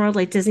Walt Disney World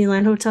like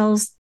Disneyland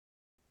hotels?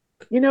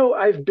 You know,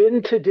 I've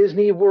been to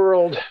Disney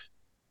World,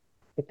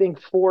 I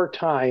think 4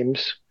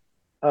 times.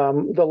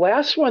 The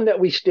last one that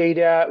we stayed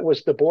at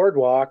was the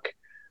Boardwalk,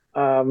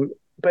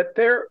 but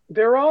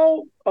they're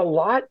all a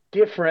lot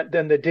different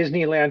than the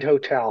Disneyland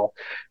Hotel.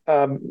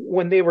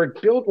 When they were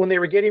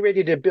getting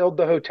ready to build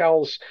the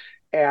hotels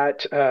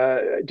at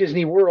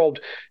Disney World,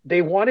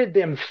 they wanted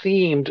them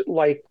themed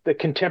like the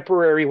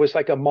Contemporary was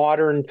like a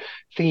modern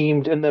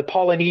themed, and the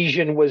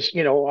Polynesian was,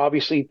 you know,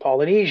 obviously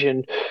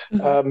Polynesian.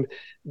 Mm-hmm.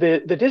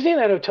 The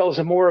Disneyland Hotel is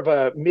more of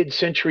a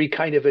mid-century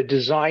kind of a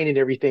design and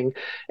everything,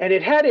 and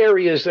it had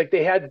areas like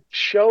they had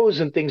shows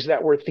and things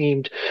that were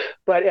themed,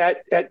 but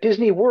at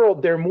Disney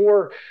World they're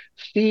more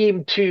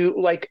themed to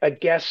like a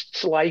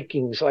guest's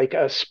likings, like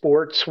a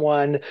sports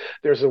one.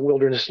 There's a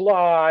Wilderness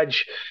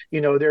Lodge, you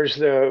know, there's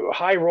the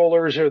High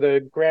Rollers or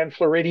the Grand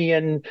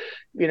Floridian,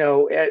 you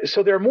know,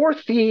 so they're more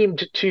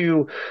themed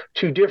to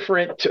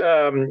different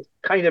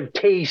kind of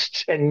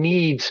tastes and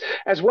needs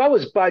as well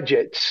as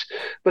budgets.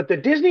 But the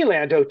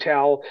Disneyland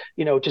hotel,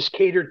 just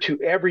catered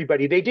to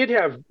everybody. They did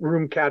have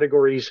room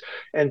categories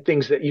and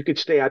things that you could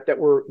stay at that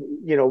were,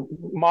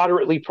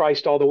 moderately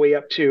priced all the way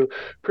up to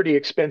pretty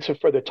expensive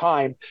for the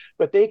time.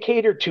 But they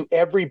catered to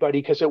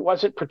everybody because it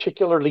wasn't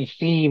particularly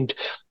themed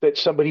that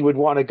somebody would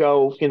want to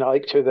go,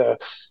 like to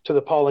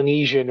the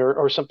Polynesian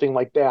or something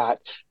like that.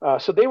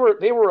 So they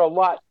were a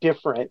lot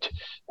different.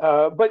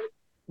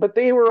 But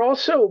they were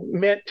also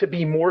meant to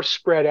be more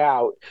spread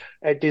out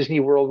at Disney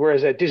World,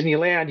 whereas at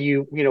Disneyland,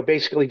 you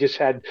basically just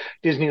had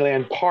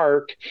Disneyland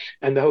Park,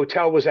 and the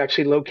hotel was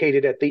actually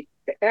located at the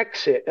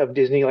exit of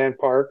Disneyland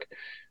Park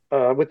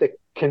with a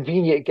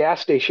convenient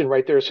gas station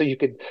right there, so you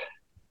could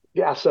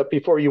gas up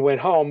before you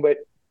went home. But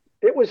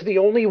it was the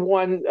only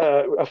one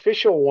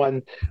official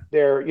one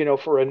there,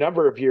 for a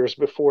number of years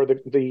before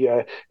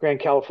the Grand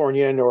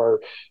Californian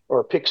or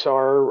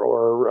Pixar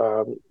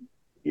or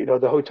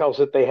the hotels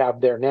that they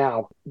have there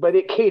now. But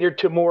it catered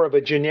to more of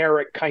a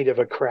generic kind of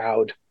a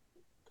crowd.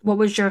 What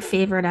was your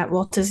favorite at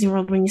Walt Disney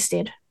World when you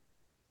stayed?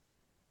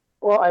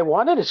 Well, I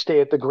wanted to stay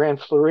at the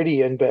Grand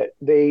Floridian, but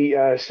they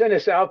sent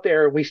us out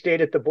there. We stayed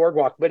at the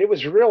boardwalk, but it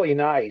was really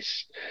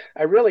nice.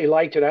 I really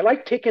liked it. I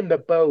like taking the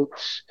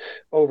boats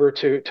over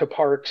to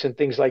parks and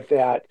things like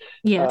that.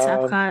 Yeah,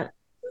 Epcot.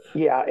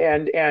 Yeah,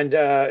 and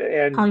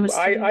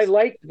I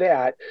liked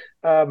that.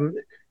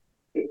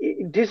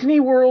 Disney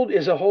World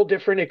is a whole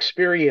different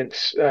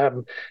experience.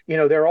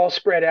 They're all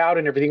spread out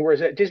and everything,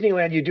 whereas at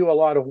Disneyland, you do a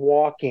lot of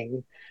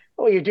walking.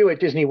 Well, you do at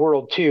Disney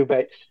World too,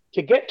 but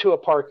to get to a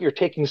park, you're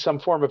taking some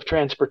form of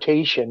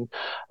transportation.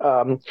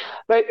 But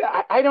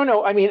I don't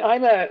know. I mean,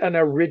 I'm an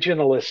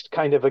originalist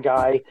kind of a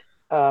guy.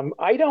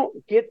 I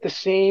don't get the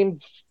same.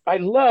 I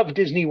love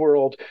Disney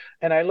World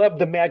and I love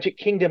the Magic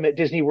Kingdom at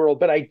Disney World,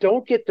 but I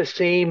don't get the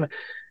same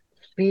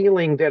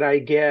feeling that I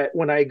get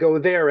when I go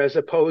there as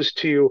opposed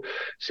to,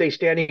 say,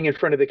 standing in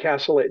front of the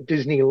castle at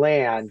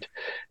Disneyland,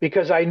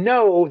 because I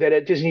know that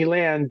at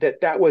Disneyland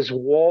that was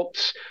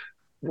Walt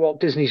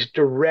Disney's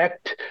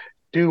direct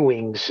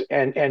doings,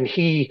 and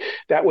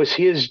that was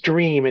his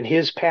dream and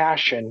his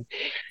passion.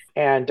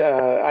 And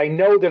I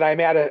know that I'm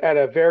at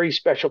a very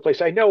special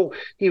place. I know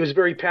he was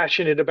very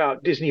passionate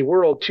about Disney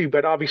World too,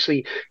 but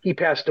obviously he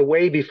passed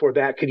away before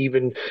that could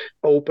even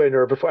open,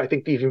 or before, I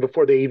think even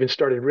before they even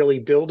started really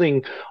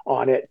building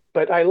on it.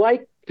 But I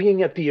like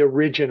being at the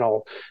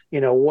original,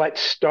 what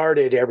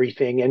started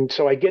everything. And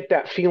so I get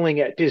that feeling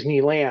at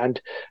Disneyland.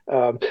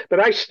 But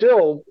I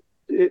still,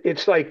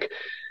 it's like,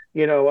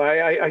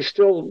 I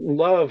still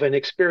love an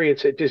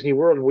experience at Disney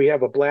World. We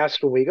have a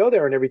blast when we go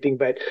there and everything.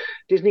 But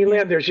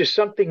Disneyland, there's just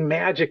something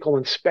magical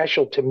and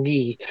special to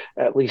me,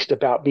 at least,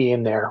 about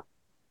being there.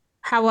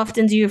 How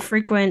often do you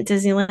frequent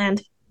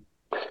Disneyland?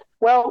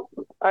 Well,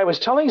 I was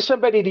telling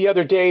somebody the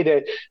other day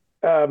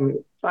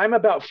that I'm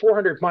about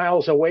 400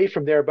 miles away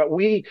from there. But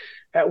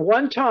at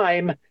one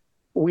time,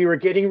 we were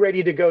getting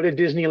ready to go to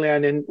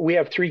Disneyland, and we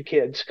have 3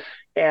 kids.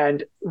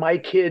 And my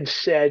kids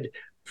said,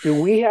 do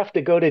we have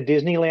to go to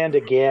Disneyland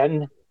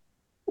again?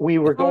 We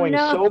were going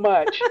so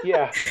much.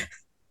 Yeah.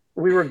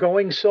 We were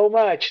going so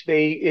much.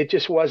 It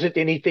just wasn't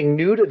anything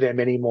new to them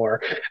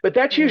anymore. But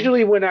that's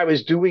usually when I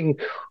was doing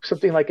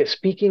something like a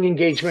speaking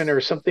engagement, or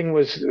something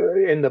was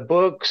in the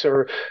books,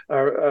 or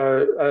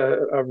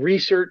a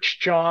research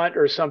jaunt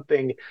or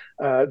something,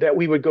 that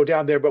we would go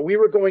down there. But we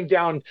were going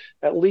down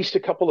at least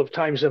a couple of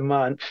times a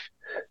month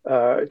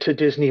to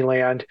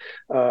Disneyland.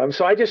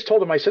 So I just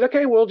told them, I said,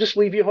 okay, we'll just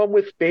leave you home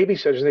with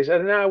babysitters. And they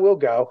said, no, we'll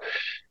go.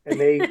 And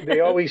they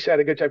always had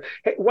a good time.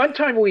 Hey, one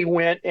time we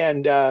went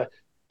and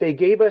they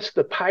gave us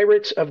the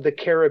Pirates of the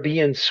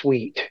Caribbean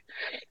suite.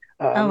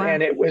 Wow.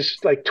 And it was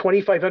like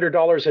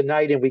 $2,500 a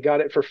night, and we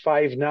got it for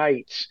 5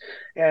 nights.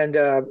 And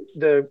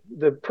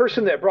the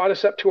person that brought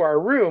us up to our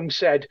room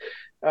said,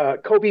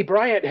 Kobe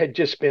Bryant had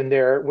just been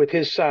there with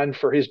his son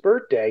for his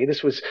birthday.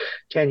 This was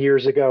 10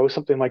 years ago,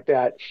 something like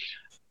that.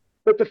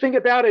 But the thing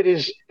about it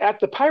is,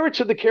 at the Pirates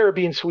of the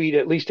Caribbean suite,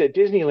 at least at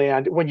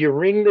Disneyland, when you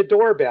ring the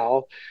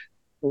doorbell,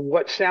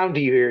 what sound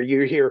do you hear?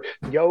 You hear,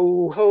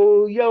 yo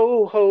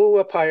ho,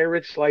 a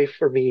pirate's life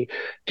for me.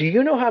 Do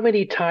you know how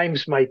many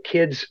times my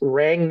kids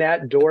rang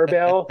that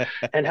doorbell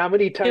and how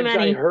many times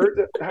I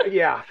heard?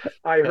 Yeah,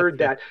 I heard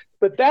that.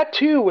 But that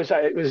too was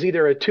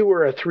either a 2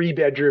 or a 3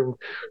 bedroom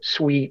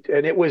suite,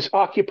 and it was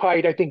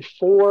occupied, I think,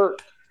 4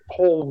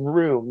 whole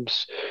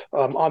rooms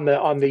on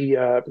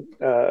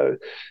the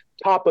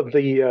top of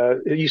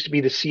it used to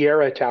be the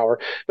Sierra Tower,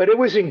 but it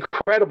was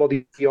incredible,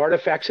 the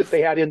artifacts that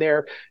they had in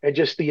there and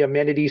just the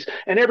amenities.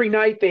 And every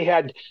night they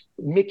had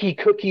Mickey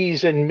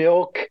cookies and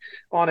milk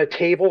on a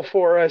table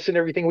for us and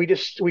everything.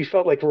 We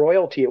felt like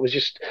royalty. It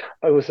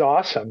was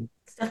awesome.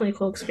 It's definitely a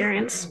cool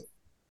experience.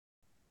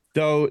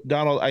 So,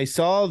 Donald, I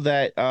saw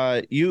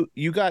that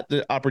you got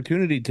the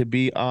opportunity to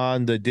be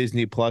on the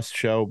Disney Plus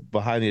show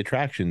Behind the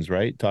Attractions,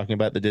 right? Talking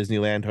about the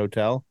Disneyland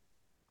Hotel.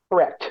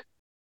 Correct.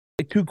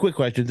 two quick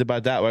questions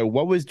about that.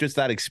 What was just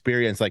that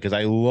experience like? Because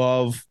I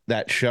love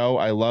that show.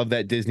 I love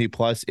that Disney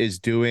Plus is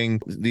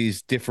doing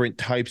these different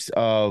types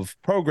of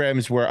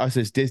programs where us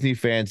as Disney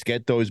fans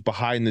get those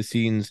behind the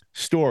scenes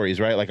stories,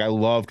 right? Like I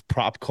loved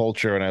prop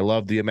culture and I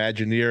loved the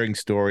Imagineering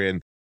story.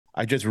 And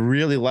I just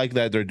really like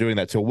that they're doing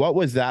that. So what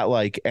was that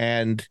like?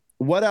 And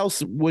what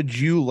else would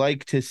you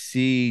like to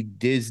see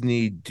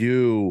Disney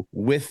do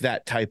with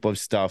that type of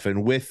stuff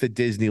and with the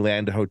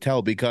Disneyland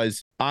Hotel?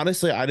 Because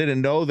honestly, I didn't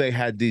know they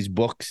had these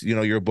books,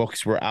 your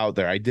books were out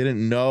there. I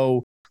didn't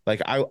know,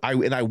 like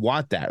I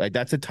want that. Like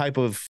that's the type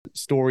of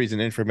stories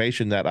and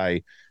information that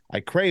I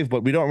crave,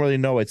 but we don't really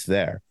know it's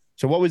there.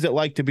 So what was it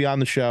like to be on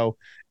the show?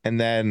 And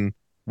then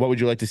what would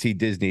you like to see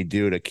Disney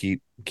do to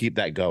keep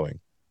that going?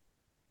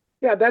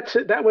 Yeah,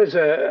 that was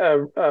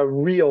a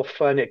real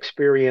fun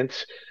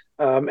experience.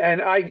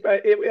 And I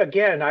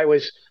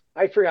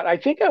forgot. I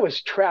think I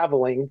was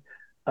traveling,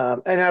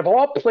 and of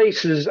all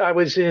places, I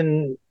was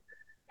in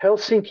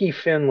Helsinki,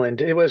 Finland.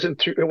 It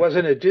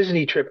wasn't a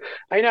Disney trip.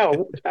 I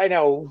know,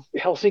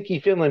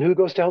 Helsinki, Finland. Who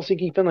goes to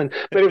Helsinki, Finland?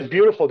 But it was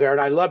beautiful there,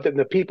 and I loved it, and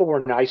the people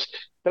were nice.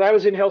 But I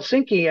was in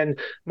Helsinki, and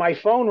my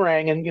phone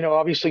rang, and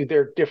obviously there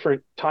are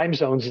different time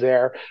zones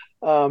there.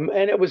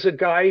 And it was a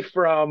guy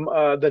from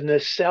the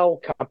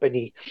nacelle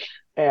company.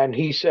 And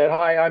he said,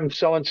 "Hi, I'm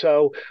so and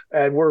so,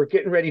 and we're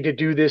getting ready to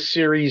do this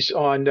series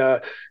on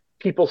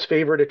people's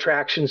favorite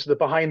attractions, the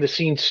behind the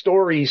scenes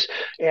stories.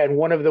 And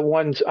one of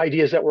the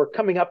ideas that we're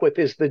coming up with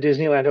is the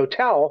Disneyland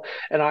Hotel.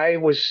 And I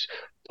was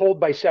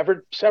told by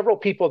several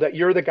people that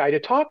you're the guy to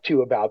talk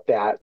to about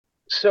that."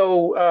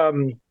 So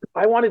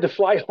I wanted to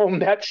fly home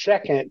that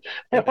second.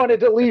 I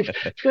wanted to leave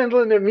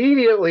Finland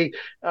immediately.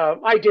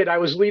 I did. I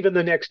was leaving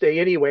the next day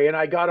anyway, and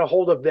I got a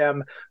hold of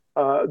them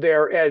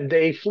there, and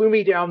they flew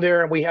me down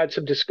there, and we had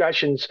some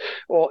discussions.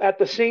 Well, at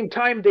the same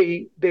time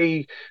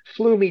they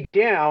flew me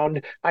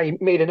down, I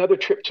made another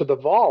trip to the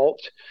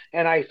vault,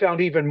 and I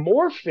found even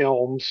more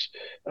films,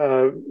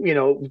 that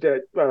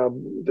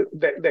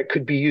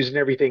could be used and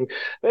everything.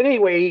 But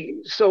anyway,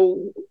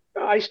 so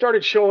I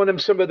started showing them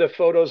some of the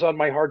photos on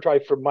my hard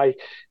drive from my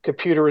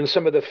computer and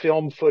some of the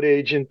film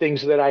footage and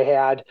things that I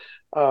had,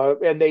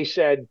 and they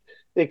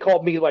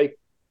called me like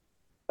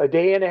a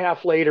day and a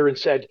half later and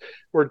said,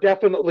 "We're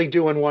definitely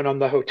doing one on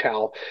the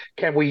hotel.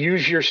 Can we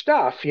use your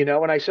stuff?" And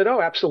I said, "Oh,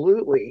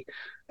 absolutely."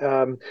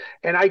 And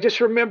I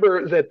just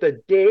remember that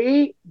the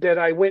day that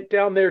I went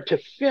down there to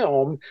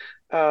film,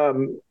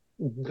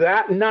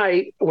 that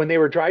night when they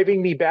were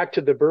driving me back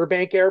to the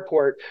Burbank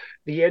airport,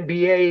 the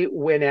NBA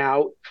went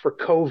out for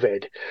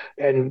COVID,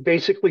 and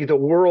basically the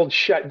world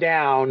shut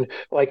down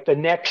like the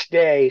next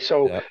day.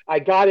 So yeah. I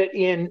got it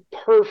in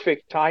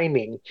perfect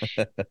timing.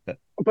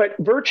 But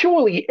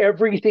virtually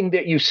everything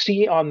that you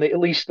see on at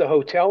least the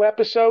hotel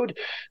episode,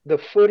 the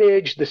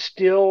footage, the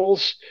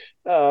stills,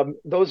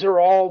 those are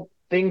all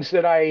things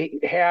that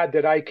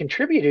I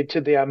contributed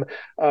to them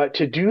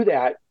to do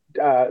that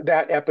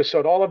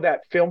episode. All of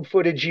that film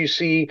footage you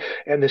see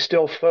and the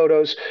still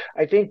photos,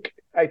 I think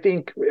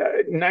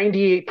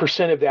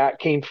 98% of that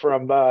came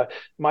from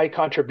my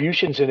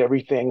contributions and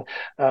everything.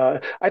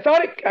 I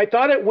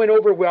thought it went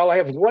over well. I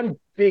have one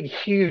big,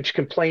 huge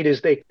complaint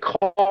is they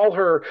call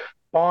her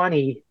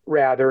Bonnie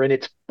rather, and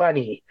it's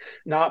Bunny,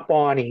 not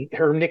Bonnie.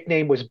 Her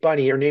nickname was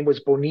Bunny. Her name was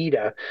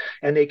Bonita,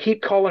 and they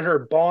keep calling her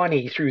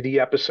Bonnie through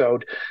the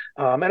episode.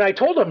 And I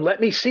told them,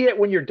 let me see it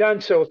when you're done,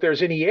 so if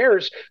there's any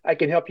errors, I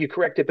can help you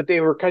correct it. But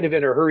they were kind of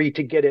in a hurry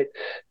to get it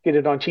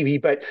on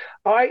TV. But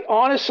I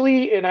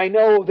honestly, and I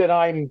know that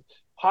I'm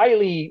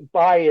highly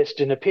biased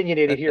and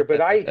opinionated here,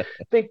 but I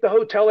think the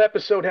hotel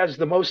episode has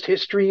the most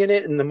history in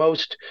it and the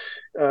most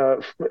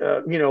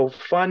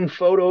fun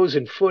photos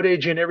and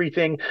footage and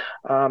everything.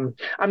 I'm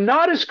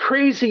not as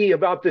crazy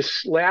about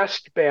this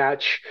last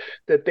batch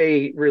that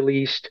they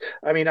released.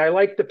 I mean, I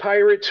like the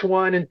Pirates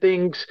one and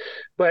things,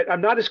 but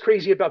I'm not as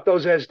crazy about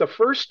those as the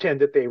first 10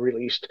 that they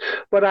released.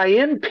 But I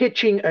am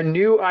pitching a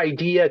new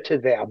idea to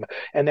them,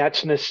 and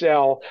that's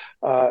Nacelle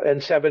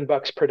and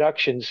 $7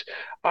 Productions.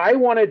 I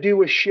want to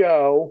do a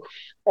show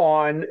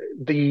on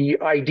the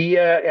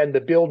idea and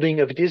the building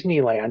of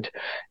Disneyland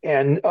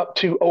and up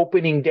to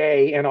opening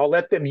day, and I'll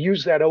let them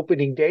use that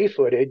opening day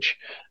footage.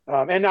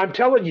 And I'm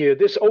telling you,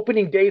 this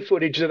opening day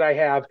footage that I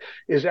have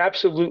is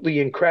absolutely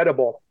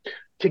incredible.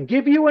 To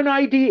give you an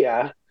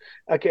idea,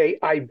 okay,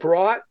 I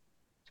brought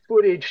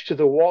footage to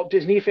the Walt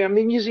Disney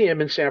Family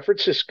Museum in San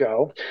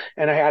Francisco,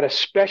 and I had a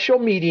special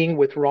meeting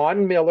with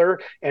Ron Miller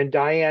and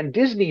Diane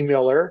Disney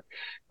Miller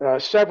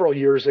several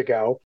years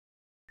ago.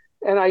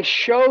 And I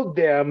showed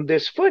them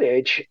this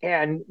footage,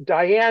 and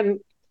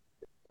Diane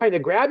kind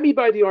of grabbed me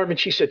by the arm and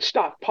she said,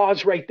 "Stop,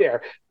 pause right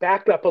there,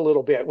 back up a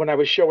little bit." When I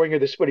was showing her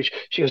this footage,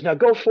 she goes, "Now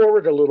go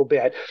forward a little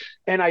bit."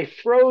 And I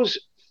froze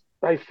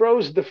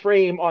the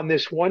frame on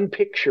this one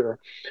picture.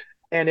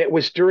 And it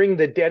was during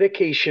the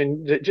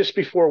dedication, just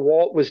before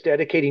Walt was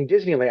dedicating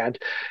Disneyland.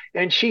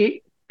 And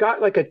she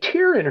got like a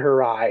tear in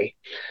her eye.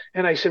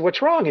 And I said,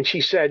 "What's wrong?" And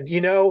she said,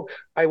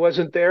 I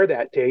wasn't there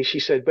that day. She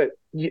said, but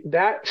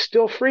that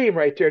still frame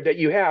right there that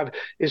you have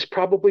is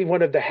probably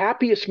one of the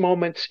happiest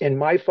moments in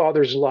my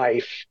father's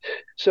life.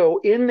 So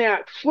in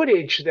that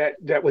footage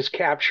that was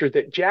captured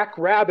that Jack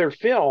Rather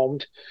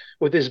filmed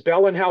with his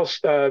Bell and House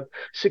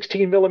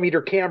 16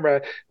 millimeter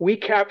camera, we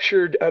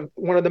captured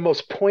one of the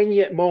most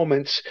poignant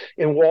moments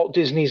in Walt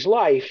Disney's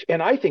life.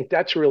 And I think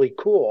that's really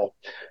cool,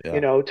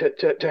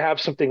 to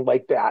have something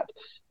like that.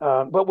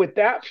 But with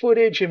that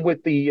footage and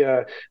with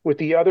the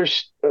other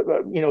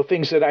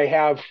things that I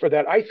have for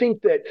that, I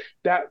think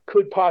that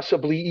could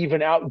possibly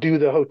even outdo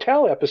the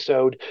hotel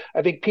episode.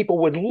 I think people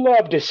would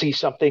love to see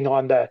something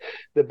on the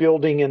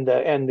building and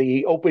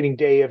the opening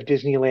day of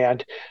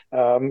Disneyland,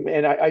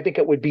 and I think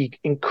it would be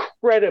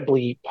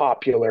incredibly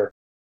popular.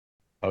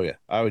 Oh yeah,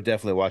 I would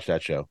definitely watch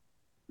that show.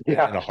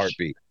 Yeah, in a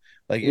heartbeat.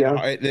 Like, yeah.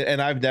 And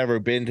I've never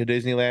been to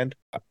Disneyland.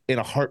 In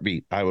a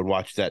heartbeat, I would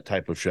watch that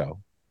type of show.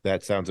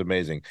 That sounds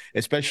amazing,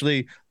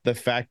 especially the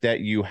fact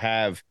that you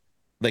have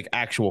like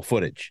actual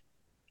footage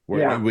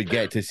where you would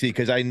get to see.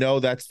 Because I know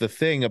that's the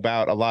thing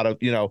about a lot of,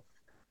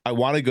 I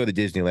want to go to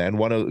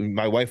Disneyland.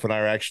 My wife and I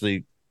are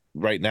actually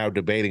right now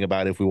debating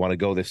about if we want to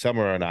go this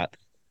summer or not.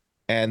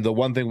 And the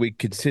one thing we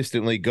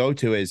consistently go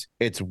to is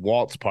it's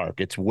Walt's park.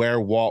 It's where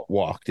Walt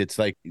walked. It's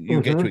like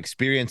you get to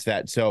experience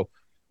that. So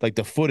like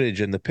the footage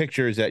and the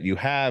pictures that you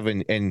have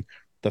and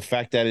the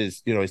fact that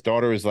his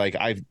daughter is like,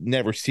 I've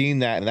never seen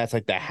that. And that's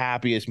like the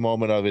happiest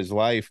moment of his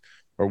life,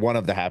 or one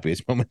of the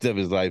happiest moments of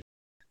his life.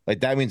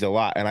 Like that means a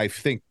lot. And I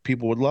think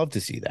people would love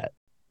to see that.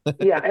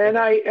 Yeah, and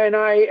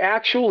I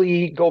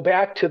actually go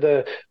back to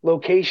the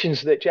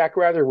locations that Jack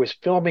Rather was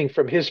filming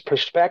from his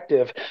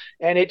perspective,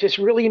 and it just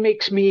really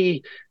makes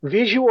me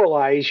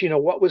visualize,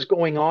 what was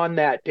going on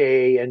that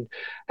day,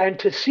 and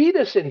to see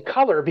this in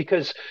color,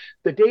 because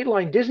the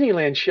Dateline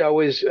Disneyland show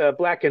is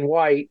black and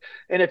white,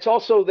 and it's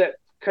also that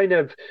kind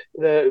of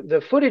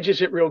the footage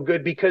isn't real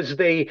good because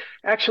they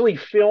actually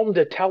filmed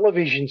a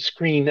television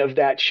screen of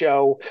that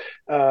show,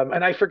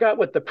 and I forgot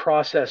what the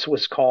process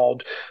was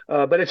called,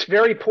 but it's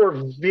very poor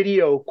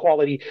video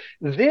quality.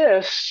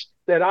 This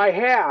that I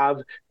have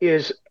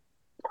is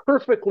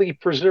perfectly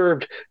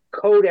preserved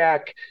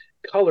Kodak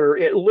color.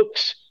 It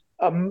looks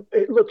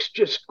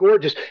just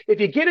gorgeous.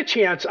 If you get a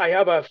chance, I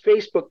have a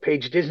Facebook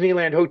page,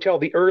 Disneyland Hotel,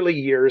 the early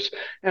years,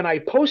 and I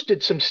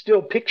posted some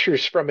still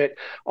pictures from it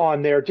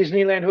on there,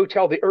 Disneyland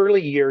Hotel, the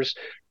early years.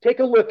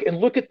 Take a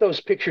look at those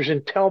pictures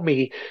and tell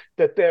me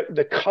that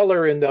the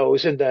color in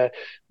those and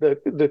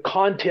the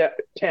content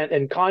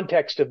and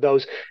context of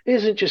those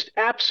isn't just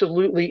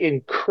absolutely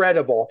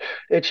incredible.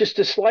 It's just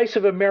a slice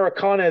of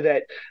Americana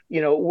that,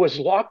 was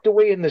locked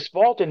away in this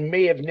vault and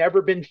may have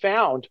never been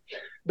found.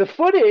 The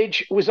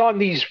footage was on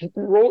these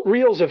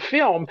reels of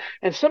film,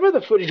 and some of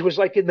the footage was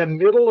like in the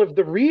middle of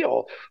the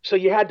reel. So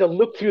you had to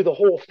look through the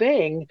whole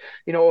thing,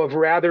 of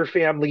Rather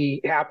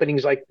family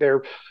happenings, like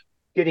they're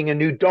getting a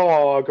new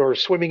dog or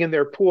swimming in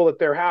their pool at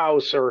their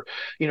house or,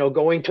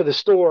 going to the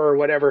store or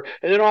whatever.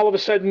 And then all of a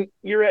sudden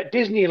you're at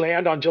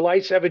Disneyland on July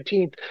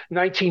 17th,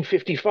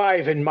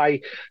 1955. And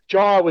my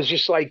jaw was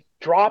just like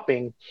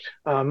dropping.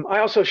 I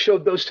also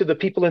showed those to the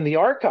people in the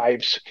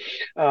archives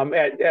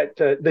at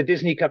the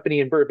Disney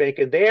company in Burbank,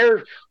 and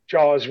their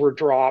jaws were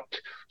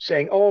dropped,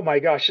 saying, oh my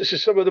gosh, this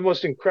is some of the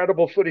most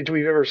incredible footage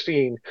we've ever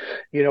seen,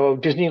 of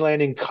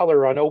Disneyland in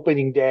color on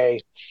opening day.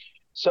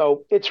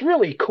 So it's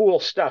really cool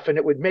stuff, and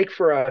it would make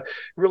for a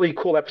really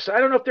cool episode.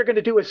 I don't know if they're going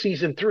to do a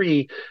season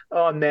 3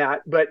 on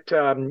that, but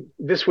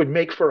this would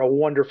make for a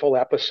wonderful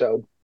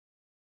episode.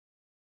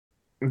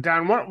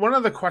 Don, one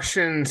of the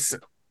questions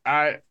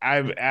I've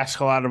asked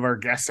a lot of our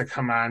guests that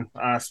come on,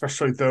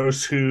 especially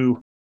those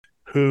who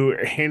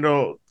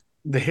handle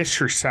the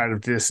history side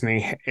of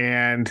Disney,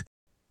 and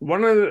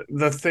one of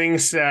the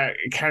things that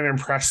kind of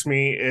impressed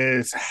me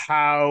is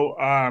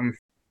how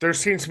there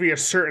seems to be a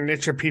certain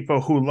niche of people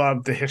who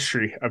love the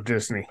history of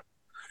Disney.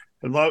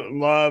 They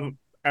love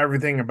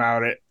everything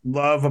about it.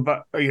 Love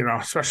about,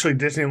 especially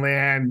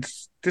Disneyland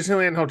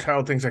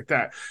Hotel, things like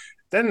that.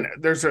 Then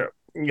there's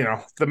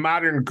the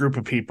modern group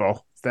of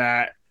people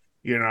that,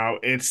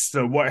 it's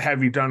the what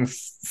have you done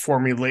for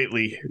me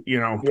lately,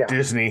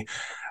 Disney.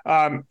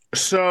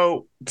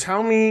 So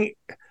tell me,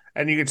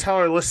 and you can tell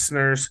our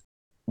listeners,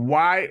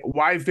 why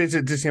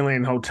visit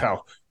Disneyland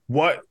Hotel?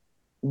 What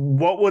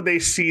would they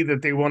see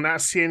that they will not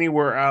see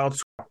anywhere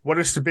else? What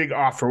is the big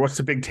offer? What's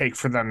the big take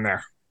for them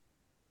there?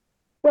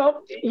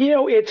 Well,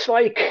 it's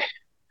like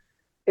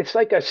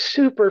a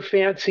super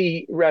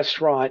fancy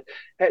restaurant.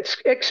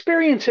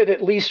 Experience it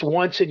at least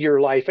once in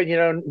your life.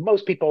 And,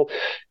 most people,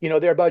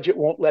 their budget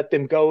won't let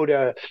them go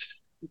to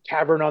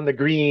Tavern on the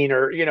Green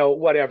or,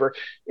 whatever.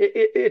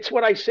 It's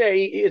what I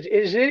say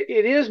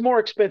it is more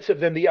expensive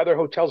than the other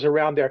hotels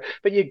around there,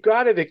 but you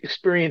got to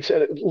experience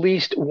it at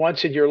least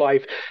once in your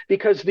life,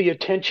 because the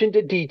attention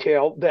to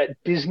detail, that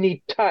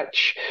Disney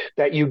touch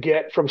that you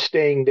get from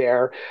staying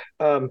there,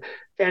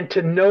 and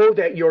to know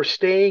that you're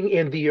staying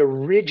in the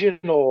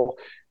original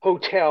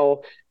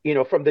hotel,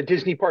 from the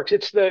Disney parks.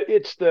 It's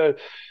the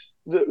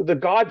the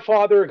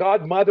godfather,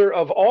 godmother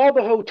of all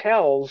the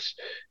hotels.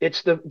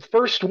 It's the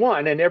first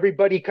one, and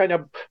everybody kind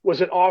of was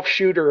an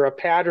offshoot or a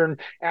pattern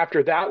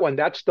after that one.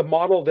 That's the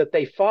model that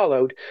they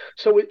followed.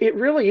 So it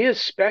really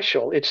is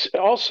special. It's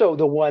also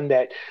the one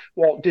that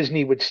Walt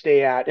Disney would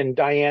stay at, and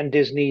Diane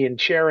Disney and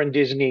Sharon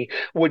Disney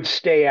would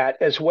stay at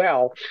as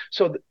well.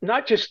 So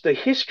not just the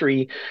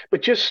history,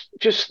 but just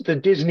the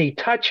Disney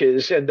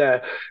touches and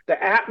the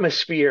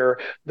atmosphere,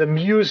 the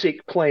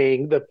music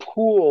playing, the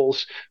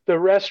pools, the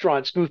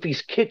restaurants,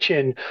 Goofy's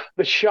Kitchen,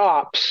 the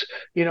shops.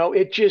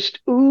 It just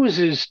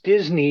oozes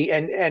Disney.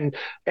 And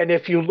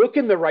if you look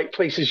in the right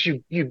places,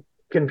 you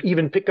can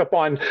even pick up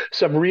on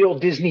some real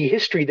Disney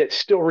history that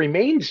still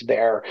remains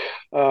there.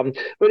 But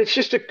it's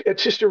just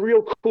a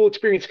real cool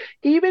experience.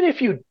 Even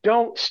if you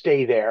don't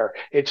stay there,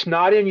 it's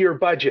not in your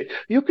budget.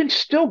 You can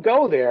still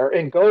go there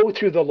and go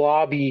through the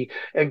lobby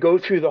and go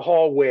through the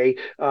hallway.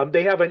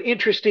 They have an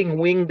interesting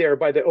wing there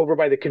over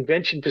by the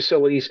convention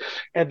facilities,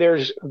 and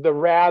there's the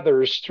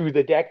Rathers through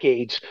the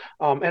decades.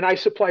 And I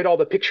supplied all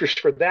the pictures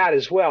for that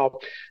as well.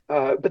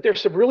 But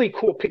there's some really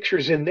cool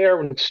pictures in there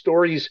and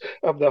stories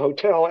of the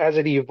hotel as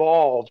it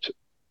evolved.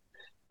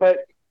 But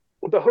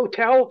the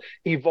hotel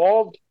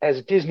evolved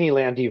as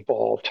Disneyland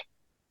evolved.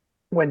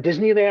 When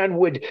Disneyland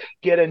would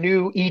get a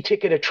new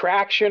e-ticket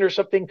attraction or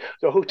something,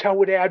 the hotel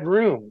would add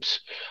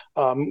rooms.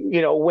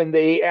 When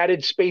they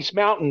added Space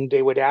Mountain,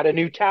 they would add a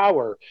new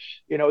tower.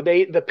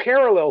 The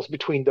parallels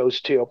between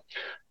those two,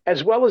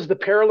 as well as the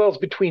parallels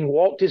between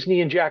Walt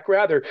Disney and Jack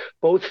Rather,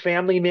 both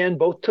family men,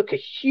 both took a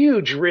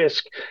huge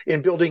risk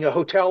in building a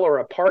hotel or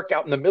a park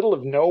out in the middle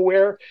of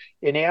nowhere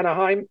in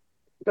Anaheim.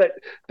 But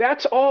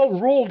that's all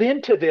rolled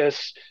into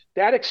this.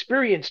 That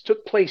experience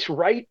took place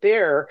right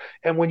there.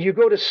 And when you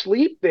go to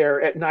sleep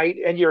there at night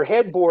and your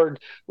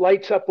headboard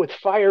lights up with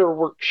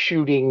fireworks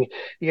shooting,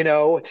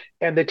 and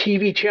the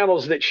TV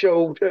channels that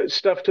show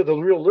stuff to the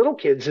real little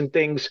kids and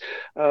things,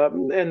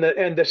 and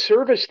the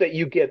service that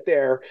you get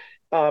there,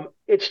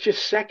 it's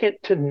just second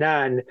to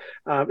none.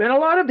 And a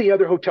lot of the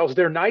other hotels,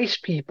 they're nice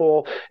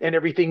people and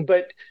everything,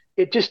 but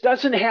it just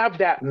doesn't have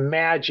that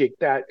magic,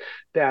 that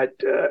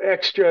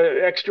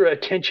extra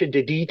attention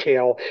to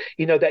detail,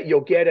 that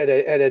you'll get at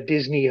a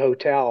Disney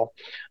hotel.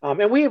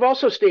 And we have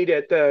also stayed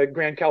at the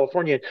Grand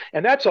Californian,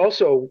 and that's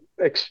also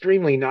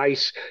extremely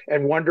nice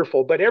and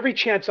wonderful. But every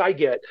chance I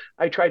get,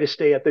 I try to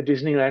stay at the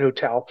Disneyland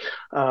Hotel.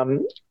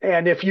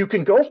 And if you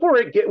can go for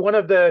it, get one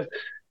of the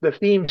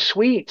themed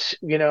suites.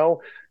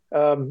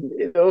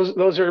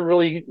 Those are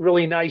really,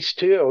 really nice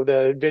too.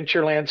 The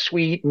Adventureland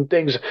suite and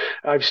things.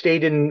 I've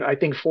stayed in, I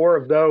think, 4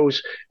 of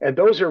those, and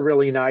those are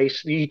really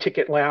nice. The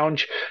e-ticket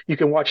lounge, you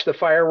can watch the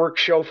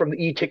fireworks show from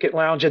the e-ticket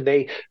lounge, and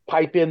they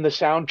pipe in the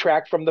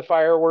soundtrack from the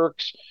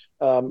fireworks.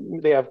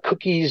 They have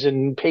cookies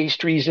and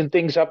pastries and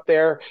things up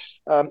there.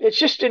 It's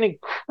just an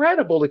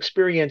incredible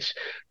experience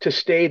to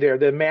stay there.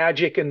 The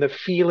magic and the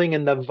feeling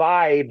and the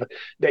vibe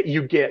that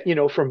you get,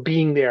 from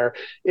being there.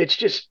 It's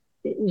just,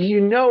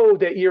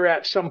 that you're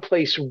at some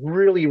place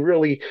really,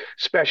 really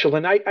special.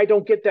 And I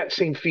don't get that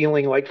same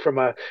feeling like from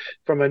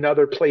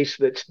another place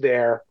that's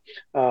there.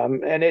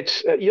 And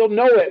it's, you'll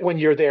know it when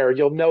you're there.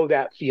 You'll know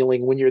that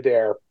feeling when you're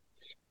there.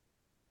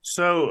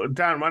 So,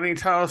 Don, why don't you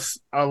tell us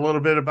a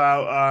little bit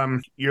about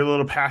your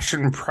little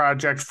passion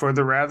project for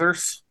the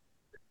Rathers?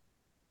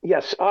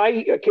 Yes,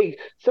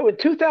 So in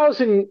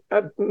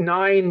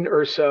 2009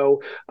 or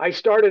so, I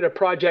started a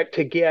project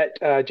to get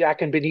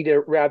Jack and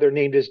Benita Rather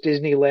named as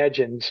Disney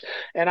Legends,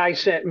 and I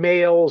sent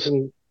mails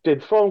and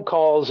did phone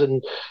calls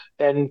and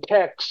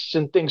texts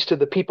and things to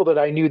the people that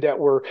I knew that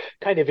were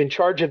kind of in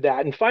charge of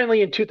that. And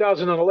finally, in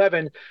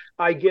 2011,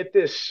 I get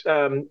this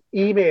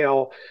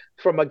email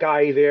from a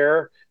guy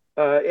there.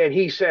 And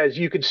he says,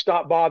 you can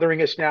stop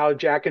bothering us now.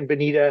 Jack and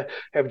Benita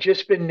have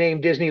just been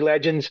named Disney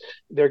Legends.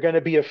 They're going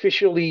to be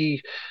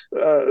officially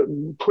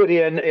put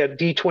in at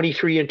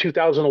D23 in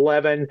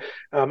 2011.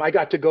 I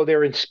got to go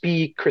there and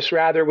speak. Chris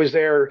Rather was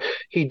there.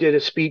 He did a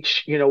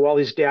speech, while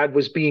his dad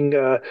was being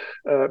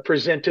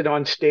presented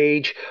on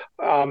stage.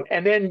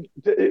 And then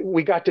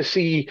we got to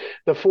see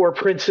the 4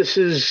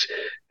 princesses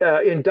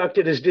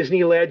inducted as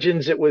Disney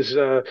Legends. It was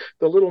The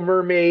Little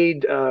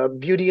Mermaid,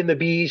 Beauty and the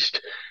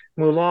Beast,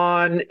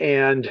 Mulan,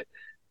 and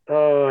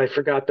I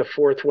forgot the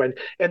 4th one.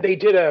 And they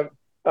did a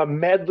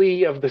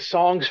medley of the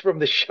songs from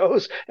the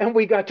shows, and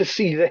we got to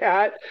see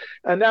that,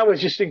 and that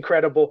was just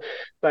incredible.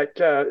 But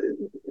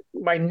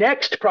my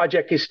next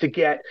project is to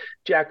get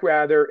Jack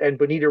Rather and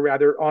Benita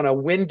Rather on a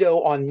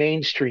window on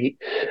Main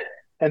Street.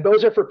 And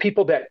those are for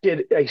people that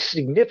did a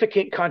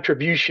significant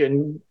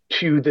contribution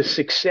to the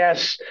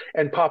success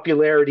and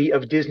popularity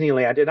of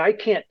Disneyland. And I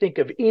can't think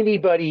of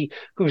anybody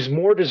who's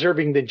more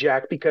deserving than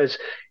Jack, because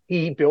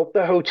he built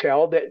the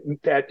hotel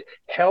that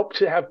helped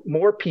to have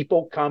more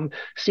people come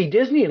see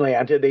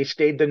Disneyland. And they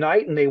stayed the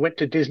night and they went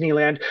to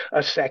Disneyland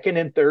a second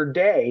and third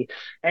day.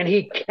 And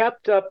he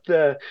kept up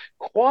the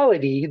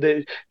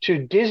quality to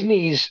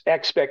Disney's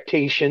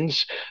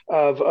expectations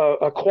of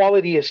a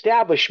quality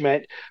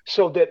establishment,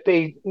 so that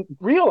they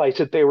realized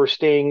that they were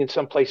staying in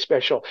someplace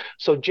special.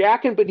 So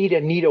Jack and Bonita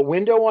need a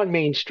window on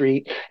Main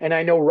Street, and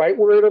I know right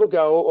where it'll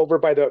go, over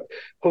by the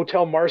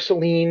Hotel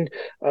Marceline,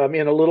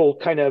 in a little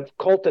kind of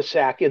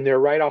cul-de-sac in there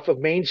right off of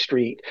Main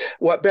Street.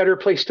 What better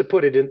place to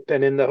put it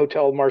than in the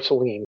Hotel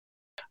Marceline?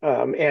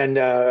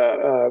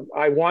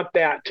 I want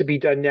that to be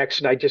done next,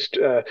 and I just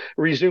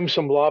resumed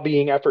some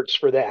lobbying efforts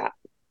for that.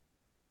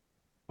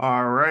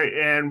 All right,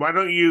 and why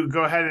don't you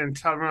go ahead and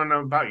tell everyone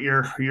about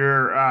your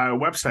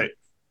website?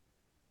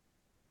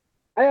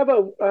 I have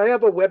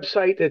a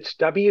website that's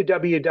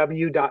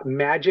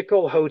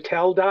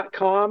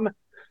www.magicalhotel.com,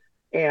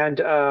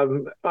 and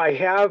I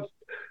have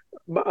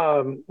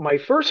my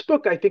first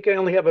book. I think I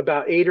only have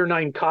about 8 or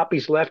 9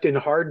 copies left in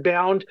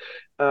hardbound,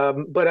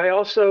 but I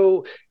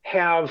also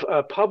have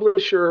a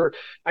publisher.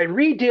 I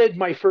redid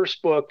my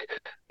first book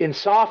in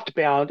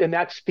softbound, and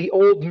that's the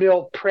Old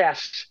Mill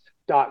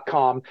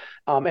Press.com.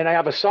 And I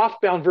have a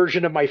softbound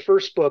version of my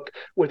first book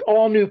with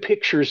all new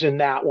pictures in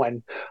that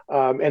one.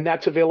 And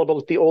that's available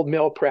at the Old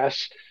Mill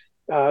Press.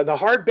 The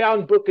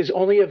hardbound book is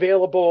only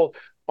available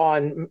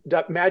on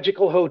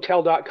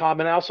magicalhotel.com.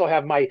 And I also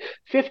have my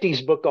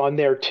 50s book on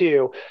there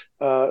too.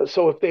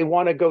 So if they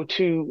want to go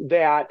to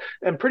that,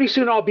 and pretty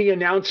soon I'll be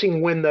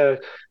announcing when the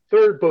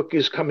third book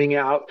is coming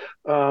out.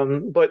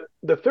 But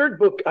the third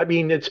book, I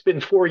mean, it's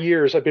been 4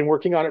 years. I've been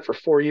working on it for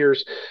 4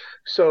 years.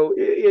 So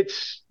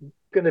it's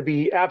going to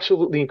be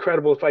absolutely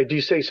incredible, if I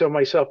do say so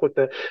myself, with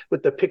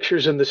the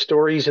pictures and the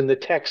stories and the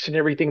text and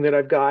everything that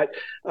I've got.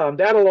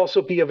 That'll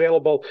also be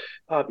available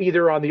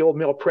either on the Old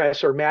Mill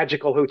Press or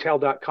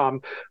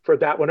magicalhotel.com for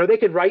that one. Or they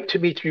can write to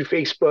me through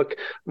Facebook.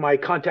 My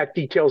contact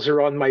details are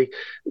on my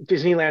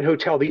Disneyland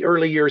Hotel, the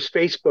Early Years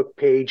Facebook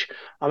page.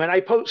 And I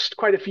post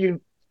quite a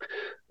few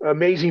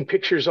amazing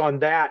pictures on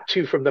that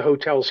too, from the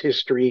hotel's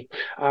history.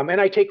 And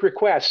I take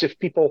requests. If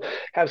people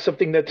have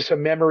something that's a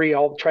memory,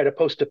 I'll try to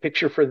post a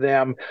picture for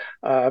them.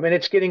 And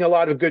it's getting a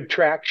lot of good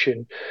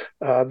traction.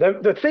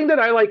 The thing that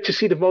I like to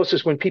see the most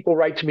is when people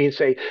write to me and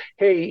say,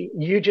 hey,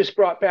 you just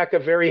brought back a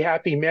very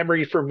happy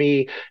memory for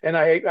me. And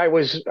I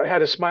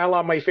had a smile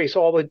on my face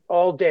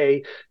all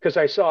day, because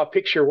I saw a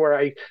picture where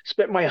I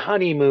spent my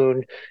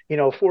honeymoon,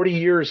 40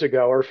 years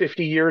ago or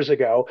 50 years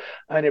ago.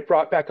 And it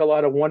brought back a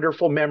lot of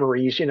wonderful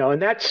memories,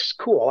 and that's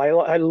cool.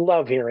 I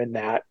love hearing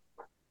that.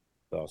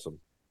 Awesome.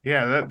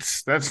 Yeah,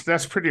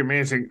 that's pretty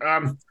amazing.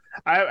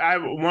 I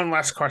have one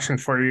last question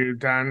for you,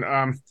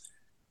 Don.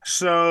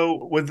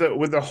 So with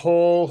the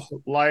whole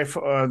life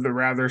of the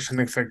Rathers and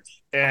things like,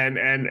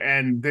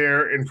 and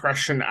their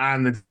impression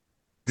on the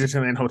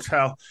Disneyland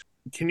Hotel,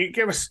 can you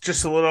give us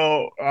just a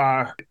little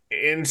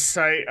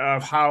insight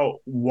of how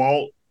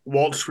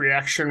Walt's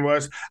reaction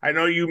was? I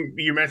know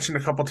you mentioned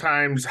a couple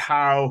times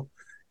how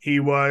he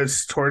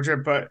was towards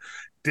it, but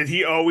did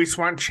he always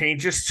want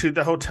changes to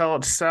the hotel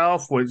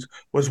itself? Was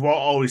Walt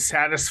always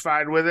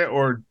satisfied with it,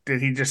 or did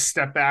he just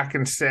step back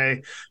and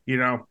say,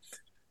 you're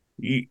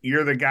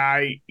the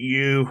guy,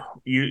 you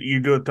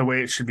do it the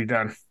way it should be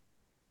done?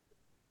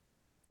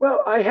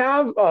 Well, I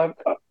have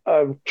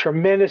a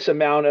tremendous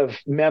amount of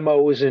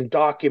memos and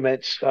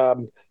documents.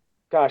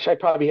 Gosh, I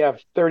probably have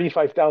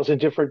 35,000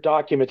 different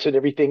documents and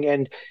everything,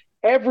 and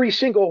every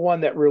single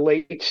one that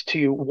relates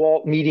to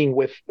Walt meeting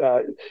with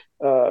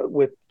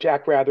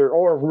Jack Rather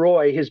or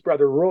Roy, his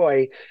brother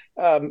Roy,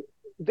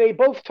 they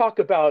both talk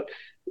about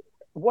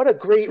what a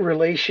great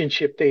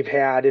relationship they've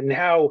had, and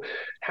how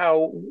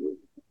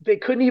they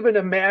couldn't even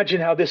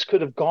imagine how this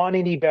could have gone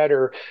any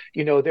better.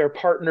 Their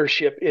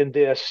partnership in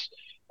this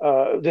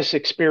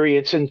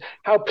experience, and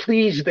how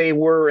pleased they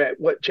were at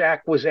what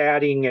Jack was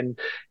adding,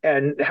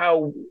 and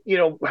how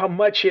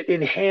much it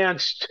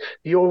enhanced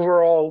the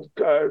overall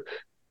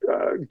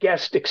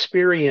guest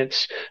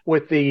experience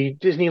with the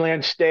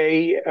Disneyland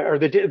stay, or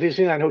the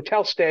Disneyland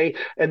Hotel stay,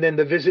 and then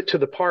the visit to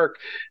the park.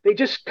 They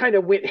just kind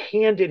of went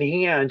hand in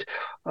hand.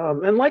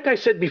 And like I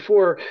said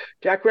before,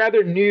 Jack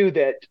Rather knew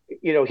that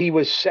he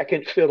was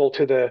second fiddle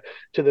to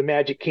the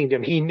Magic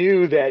Kingdom. He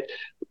knew that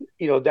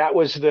that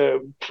was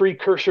the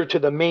precursor to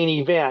the main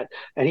event,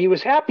 and he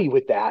was happy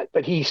with that.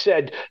 But he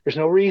said, "There's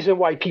no reason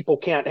why people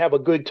can't have a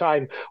good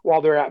time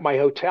while they're at my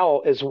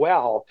hotel as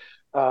well."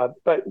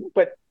 But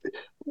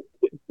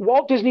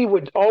Walt Disney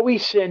would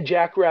always send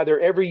Jack Rather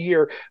every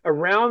year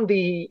around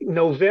the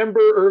November,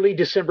 early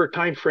December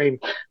timeframe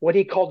what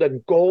he called a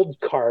gold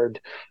card.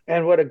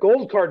 And what a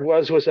gold card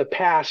was a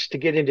pass to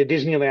get into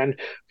Disneyland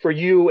for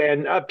you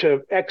and up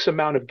to X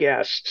amount of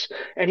guests.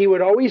 And he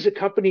would always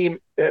accompany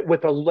it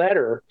with a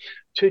letter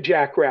to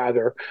Jack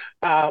Rather.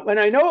 And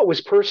I know it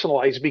was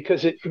personalized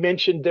because it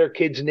mentioned their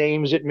kids'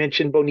 names. It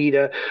mentioned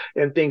Bonita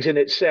and things. And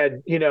it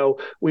said,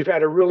 we've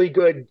had a really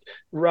good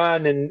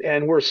run,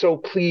 and we're so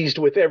pleased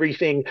with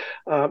everything.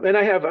 And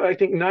I have, I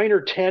think, 9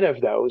 or 10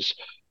 of those.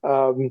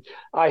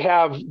 I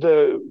have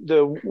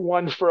the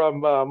one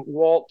from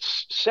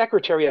Walt's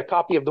secretary, a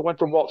copy of the one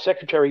from Walt's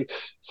secretary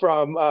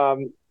from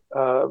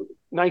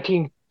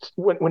 19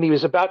 when he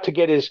was about to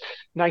get his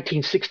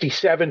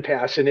 1967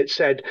 pass, and it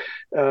said,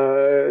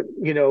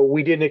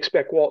 we didn't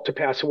expect Walt to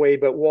pass away,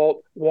 but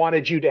Walt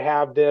wanted you to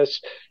have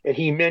this, and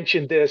he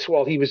mentioned this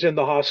while he was in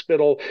the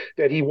hospital,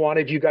 that he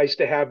wanted you guys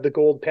to have the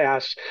gold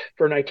pass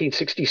for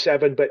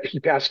 1967, but he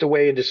passed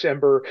away in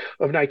December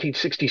of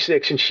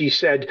 1966, and she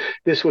said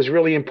this was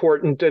really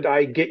important that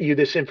I get you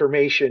this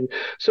information.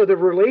 So the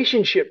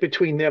relationship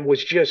between them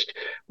was just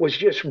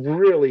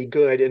really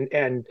good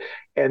and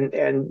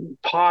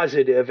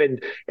positive,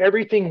 and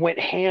everything went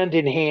hand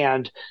in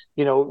hand.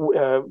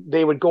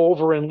 They would go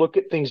over and look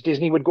at things.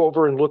 Disney would go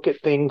over and look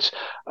at things,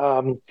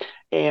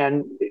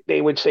 and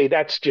they would say,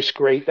 "That's just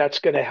great. That's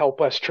going to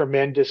help us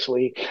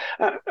tremendously."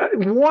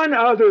 One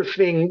other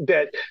thing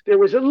that there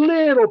was a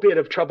little bit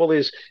of trouble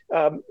is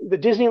the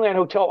Disneyland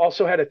Hotel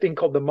also had a thing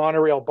called the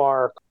monorail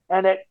bar,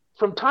 and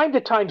from time to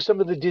time, some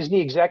of the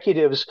Disney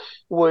executives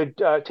would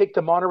take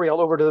the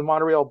monorail over to the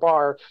monorail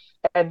bar,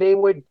 and they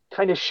would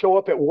kind of show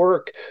up at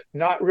work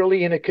not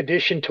really in a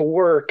condition to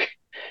work,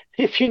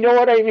 if you know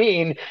what I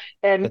mean.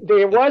 And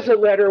there was a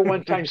letter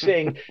one time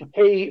saying,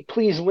 "Hey,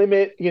 please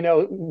limit,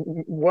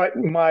 what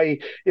my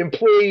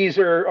employees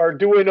are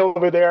doing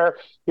over there.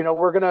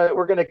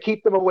 We're gonna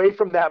keep them away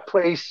from that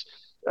place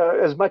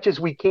as much as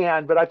we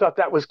can." But I thought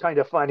that was kind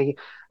of funny,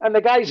 and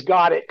the guys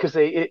got it because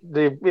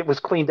it was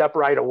cleaned up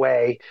right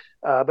away.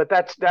 But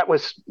that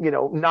was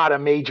not a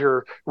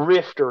major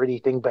rift or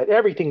anything, but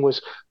everything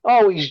was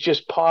always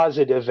just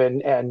positive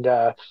and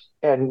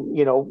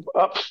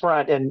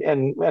upfront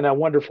and a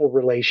wonderful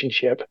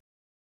relationship.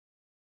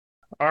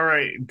 All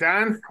right,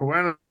 Don, I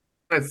want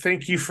to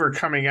thank you for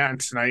coming on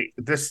tonight.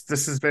 This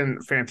has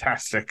been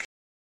fantastic.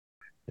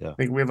 Yeah. I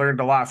think we learned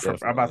a lot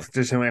about the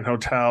Disneyland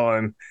Hotel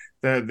and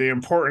the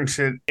importance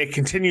it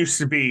continues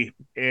to be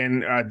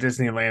in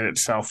Disneyland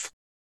itself.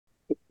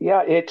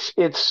 Yeah, it's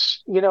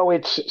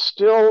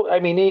still, I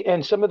mean,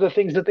 and some of the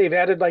things that they've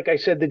added, like I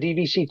said, the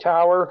DVC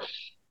tower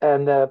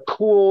and the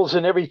pools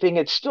and everything,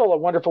 it's still a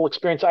wonderful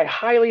experience. I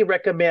highly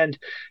recommend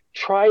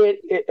try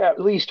it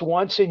at least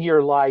once in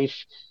your life.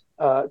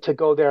 To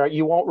go there,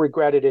 you won't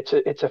regret it.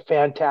 It's a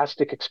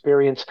fantastic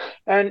experience,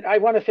 and I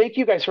want to thank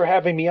you guys for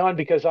having me on,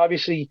 because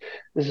obviously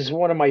this is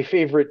one of my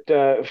favorite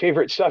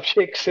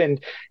subjects, and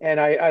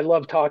I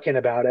love talking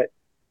about it.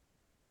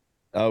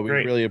 Oh, we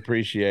Great. really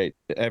appreciate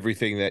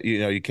everything that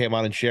you came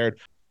on and shared.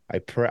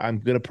 I'm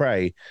gonna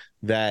pray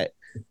that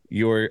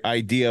your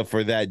idea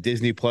for that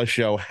Disney Plus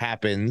show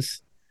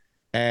happens,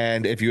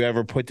 and if you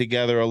ever put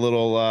together a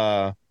little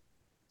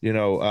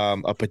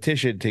a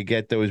petition to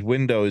get those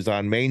windows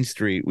on Main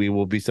Street, we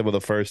will be some of the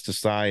first to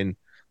sign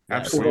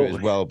that for you as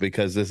well,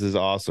 because this is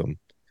awesome.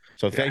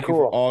 So thank you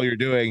for all you're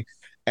doing.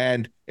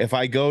 And if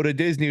I go to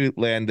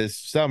Disneyland this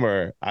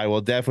summer, I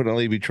will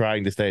definitely be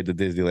trying to stay at the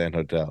Disneyland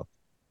Hotel.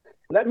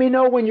 Let me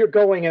know when you're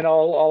going, and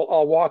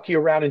I'll walk you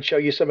around and show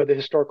you some of the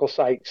historical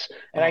sites.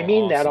 And I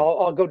mean that.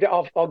 I'll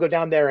go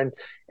down there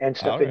and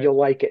stuff, and you'll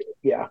like it.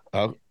 Yeah.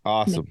 Oh,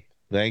 awesome.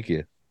 Thank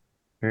you.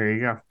 There you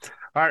go.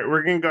 All right,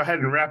 we're going to go ahead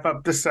and wrap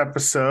up this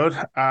episode.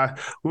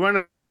 We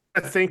want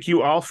to thank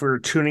you all for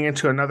tuning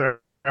into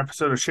another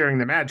episode of Sharing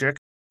the Magic.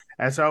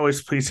 As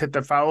always, please hit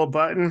the follow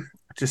button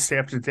to stay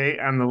up to date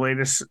on the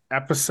latest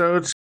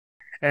episodes.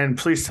 And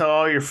please tell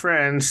all your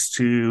friends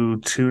to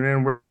tune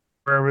in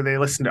wherever they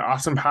listen to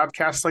awesome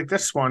podcasts like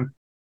this one.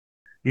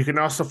 You can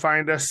also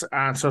find us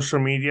on social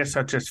media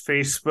such as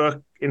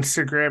Facebook,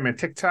 Instagram, and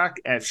TikTok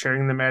at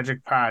Sharing the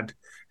Magic Pod.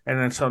 And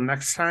until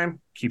next time,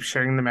 keep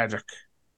sharing the magic.